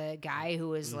off the guy who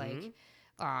was I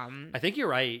think you're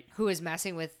right. Who was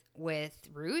messing with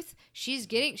Ruth. She's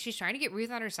trying to get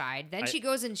Ruth on her side. Then she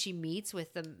goes and she meets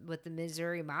with the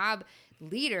Missouri mob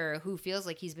leader who feels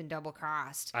like he's been double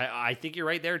crossed. I think you're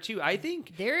right there too. I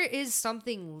think there is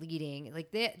something leading,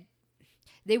 like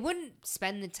they wouldn't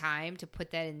spend the time to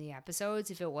put that in the episodes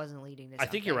if it wasn't leading to something.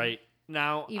 I think you're right.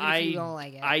 Now, even if you don't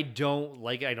like it. I don't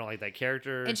like it. I don't like that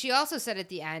character. And she also said at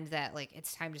the end that like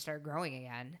it's time to start growing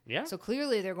again. Yeah. So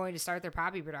clearly they're going to start their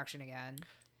Poppy production again.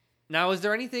 Now, is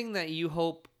there anything that you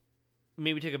hope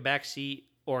maybe take a back seat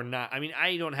or not? I mean,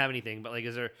 I don't have anything, but like,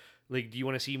 is there like, do you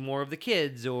want to see more of the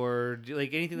kids or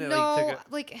like anything that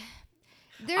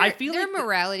their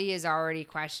morality is already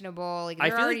questionable. Like, I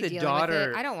feel like the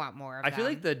daughter. I don't want more of I feel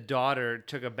like the daughter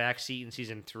took a back seat in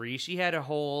season 3. She had a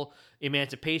whole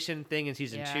emancipation thing in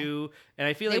season 2, and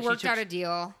I feel they like worked out a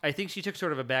deal. I think she took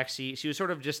sort of a back seat. She was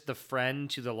sort of just the friend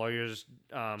to the lawyer's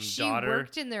daughter. She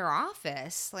worked in their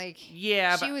office. Like,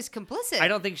 yeah, she was complicit. I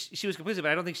don't think she was complicit, but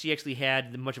I don't think she actually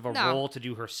had much of a role to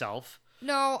do herself.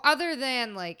 No, other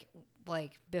than like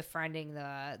befriending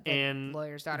the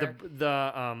lawyer's daughter.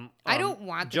 I don't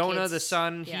want Jonah, kids. the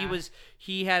son. Yeah.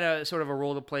 He had a sort of a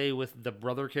role to play with the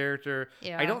brother character.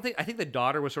 Yeah. I think the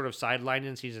daughter was sort of sidelined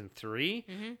in season 3.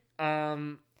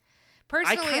 Mm-hmm.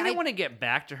 Personally, I kind of want to get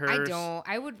back to her. I don't.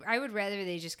 I would rather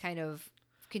they just kind of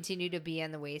continue to be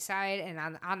on the wayside and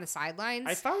on the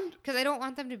sidelines. Because I don't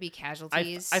want them to be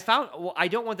casualties. I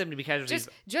don't want them to be casualties.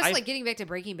 Just like getting back to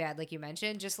Breaking Bad, like you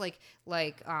mentioned, just like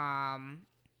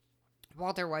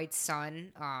Walter White's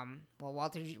son,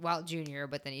 Walt Jr.,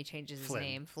 but then he changes his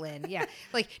name, Flynn. Yeah,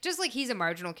 just like he's a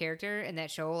marginal character in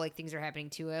that show. Like things are happening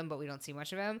to him, but we don't see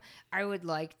much of him. I would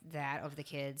like that of the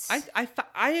kids. I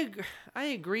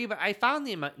agree, but I found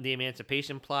the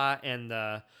emancipation plot and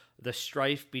the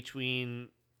strife between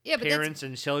parents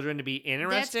and children to be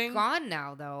interesting. That's gone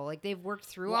now, though. Like they've worked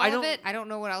through all of it. I don't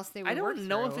know what else they would work through. I don't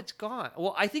know if it's gone.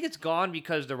 Well, I think it's gone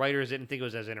because the writers didn't think it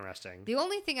was as interesting. The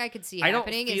only thing I could see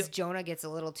happening is Jonah gets a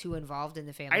little too involved in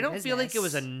the family business. I don't feel like it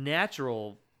was a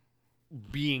natural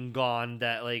being gone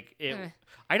that like it.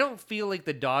 I don't feel like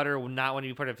the daughter would not want to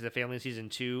be part of the family in season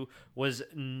 2 was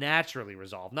naturally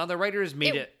resolved. Now the writers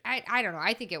made it. I don't know.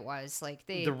 I think it was like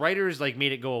the writers like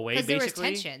made it go away. Basically, there was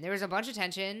tension. There was a bunch of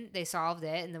tension. They solved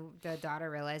it, and the daughter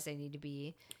realized they need to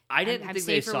be. I didn't think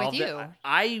they solved it.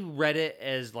 I read it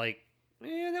as like,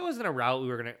 that wasn't a route we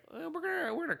were gonna.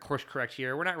 We're gonna course correct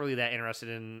here. We're not really that interested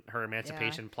in her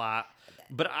emancipation plot.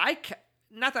 But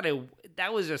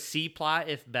that was a C plot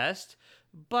if best,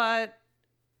 but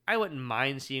I wouldn't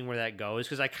mind seeing where that goes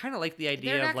because I kind of like the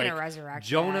idea of like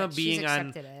Jonah being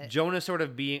on Jonah sort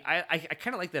of being. I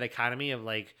kind of like that economy of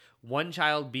like one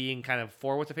child being kind of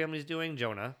for what the family's doing.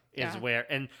 Jonah is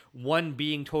where, and one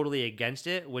being totally against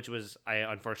it, which was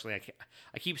unfortunately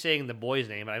I keep saying the boy's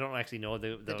name, but I don't actually know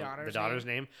the daughter's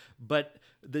name. But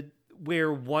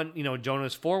where one,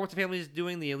 Jonah's for what the family's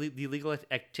doing, the illegal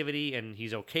activity, and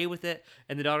he's okay with it,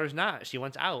 and the daughter's not. She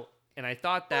wants out. And I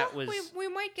thought that was... We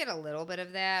might get a little bit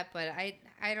of that, but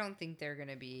I don't think they're going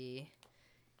to be,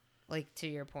 like, to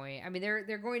your point. I mean,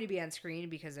 they're going to be on screen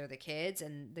because they're the kids,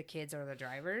 and the kids are the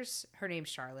drivers. Her name's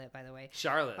Charlotte, by the way.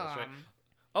 Charlotte, that's right.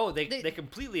 Oh, they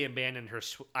completely abandoned her.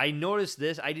 I noticed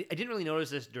this. I didn't really notice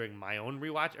this during my own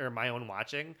rewatch or my own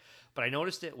watching, but I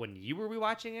noticed it when you were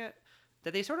rewatching it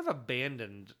that they sort of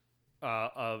abandoned.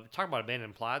 Of talking about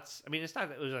abandoned plots. I mean, it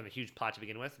wasn't a huge plot to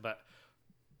begin with, but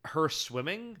her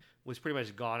swimming was pretty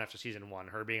much gone after season 1.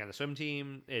 Her being on the swim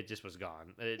team, it just was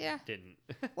gone. It didn't.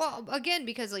 Well, again,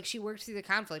 because like she worked through the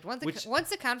conflict. Once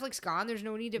the conflict's gone, there's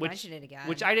no need to mention it again.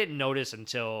 Which I didn't notice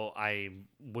until I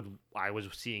was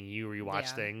seeing you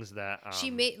rewatch things that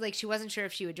she wasn't sure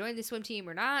if she would join the swim team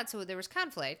or not, so there was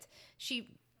conflict.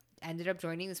 She ended up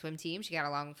joining the swim team. She got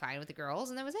along fine with the girls,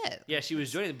 and that was it. Yeah, she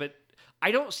was joining, but I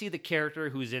don't see the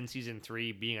character who's in season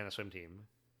 3 being on the swim team.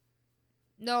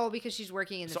 No, because she's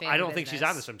working in the family I don't think business. she's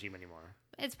on the swim team anymore.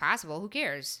 It's possible. Who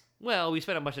cares? Well, we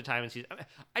spent a bunch of time in season.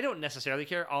 I don't necessarily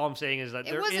care. All I'm saying is that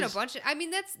It wasn't a bunch of. I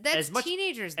mean, that's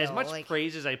teenagers. Though. As much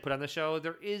praise as I put on the show,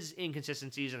 there is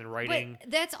inconsistencies in the writing. But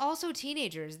that's also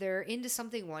teenagers. They're into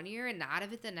something one year and not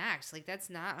of it the next. Like that's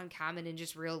not uncommon in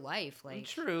just real life. Like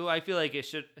true. I feel like it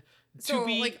should.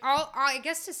 I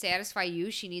guess to satisfy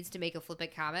you, she needs to make a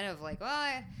flippant comment of like, well,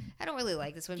 I don't really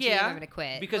like this swim team. I'm going to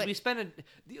quit. Because we spent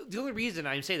the only reason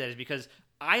I say that is because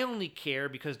I only care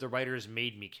because the writers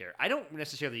made me care. I don't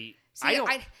necessarily. I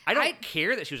don't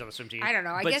care that she was on the swim team. I don't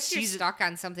know. I guess you're stuck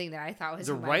on something that I thought was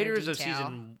the writers of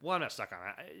season 1. I'm not stuck on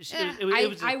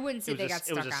it. I wouldn't say they got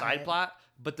stuck on it. It was a side plot,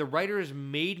 but the writers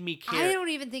made me care. I don't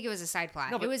even think it was a side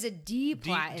plot. It was a deep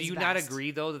plot. Do you not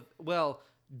agree though?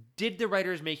 Did the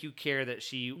writers make you care that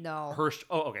she? No.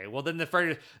 Okay. Well, then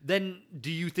Then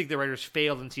do you think the writers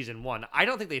failed in season 1? I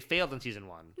don't think they failed in season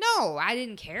 1. No, I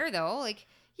didn't care though. Like,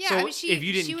 yeah, so I mean, if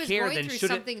you didn't care, then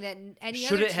should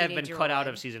it have been cut out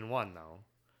of season 1 though?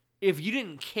 If you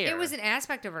didn't care, it was an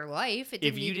aspect of her life. It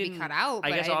didn't need to be cut out.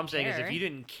 I guess all I'm saying is, if you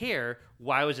didn't care,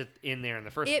 why was it in there in the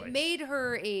first place? It made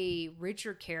her a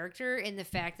richer character in the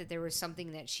fact that there was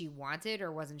something that she wanted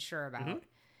or wasn't sure about. Mm-hmm.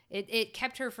 It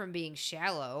kept her from being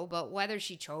shallow, but whether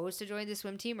she chose to join the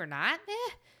swim team or not,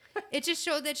 it just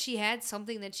showed that she had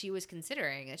something that she was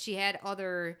considering. That she had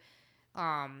other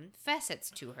facets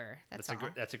to her.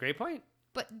 That's a great point.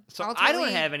 But so I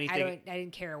don't have anything. I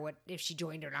didn't care if she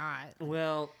joined or not.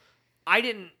 Well, I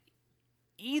didn't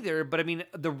either. But I mean,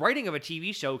 the writing of a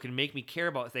TV show can make me care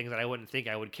about things that I wouldn't think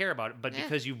I would care about. But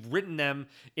because you've written them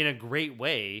in a great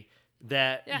way.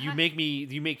 That you make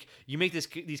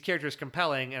these characters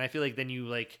compelling, and I feel like then you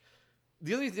like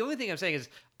the only thing I'm saying is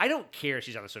I don't care if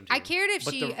she's on the swim team. I cared if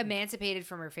she emancipated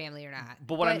from her family or not.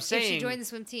 But I'm saying, if she joined the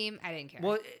swim team, I didn't care.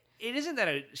 Well, it isn't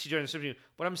that she joined the swim team.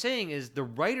 What I'm saying is the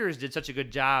writers did such a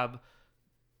good job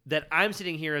that I'm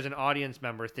sitting here as an audience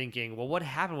member thinking, well, what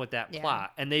happened with that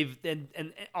plot? And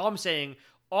all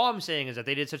I'm saying is that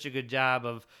they did such a good job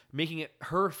of making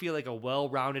her feel like a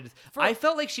well-rounded. I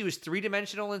felt like she was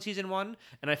 3-dimensional in season 1,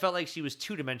 and I felt like she was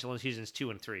 2-dimensional in seasons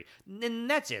 2 and 3. And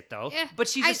that's it, though. Yeah. But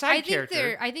she's a side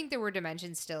character. I think there were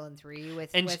dimensions still in 3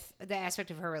 with the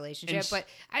aspect of her relationship. But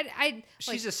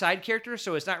she's a side character,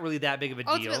 so it's not really that big of a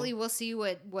deal. Ultimately, we'll see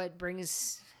what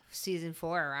brings season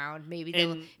 4 around.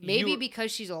 Maybe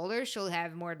because she's older, she'll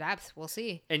have more depth. We'll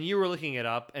see. And you were looking it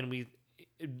up, and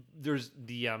there's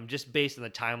the just based on the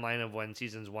timeline of when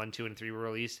seasons 1, 2, and 3 were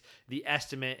released, the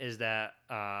estimate is that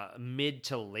mid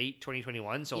to late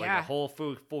 2021, so like a whole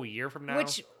full year from now.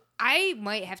 Which I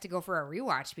might have to go for a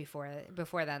rewatch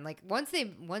before then. Like once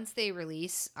they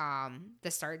release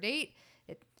the start date,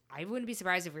 I wouldn't be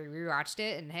surprised if we rewatched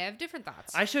it and have different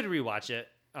thoughts. I should rewatch it.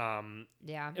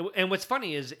 And what's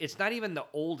funny is it's not even the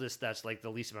oldest that's like the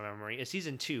least in my memory. It's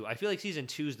season 2. I feel like season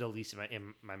 2 is the least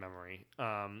in my memory.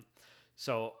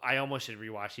 So I almost should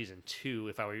rewatch season 2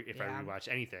 if I rewatch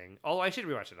anything. Although I should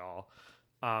rewatch it all.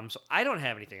 So I don't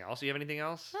have anything else. Do you have anything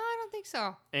else? No, I don't think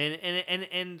so.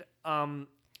 And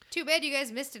too bad you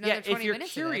guys missed another 20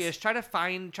 minutes. If you're curious, try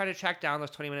to track down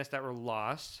those 20 minutes that were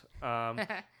lost.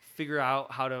 Figure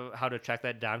out how to track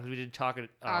that down, because we did talk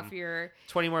off your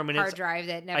 20 more minutes hard drive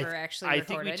that never actually recorded. I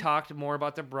think we talked more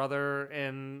about the brother,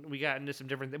 and we got into some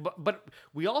different things. But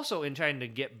we also, in trying to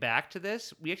get back to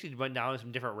this, we actually went down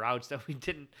some different routes that we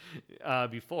didn't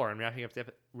before, and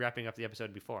wrapping up the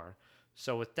episode before.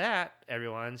 So with that,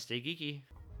 everyone, stay geeky.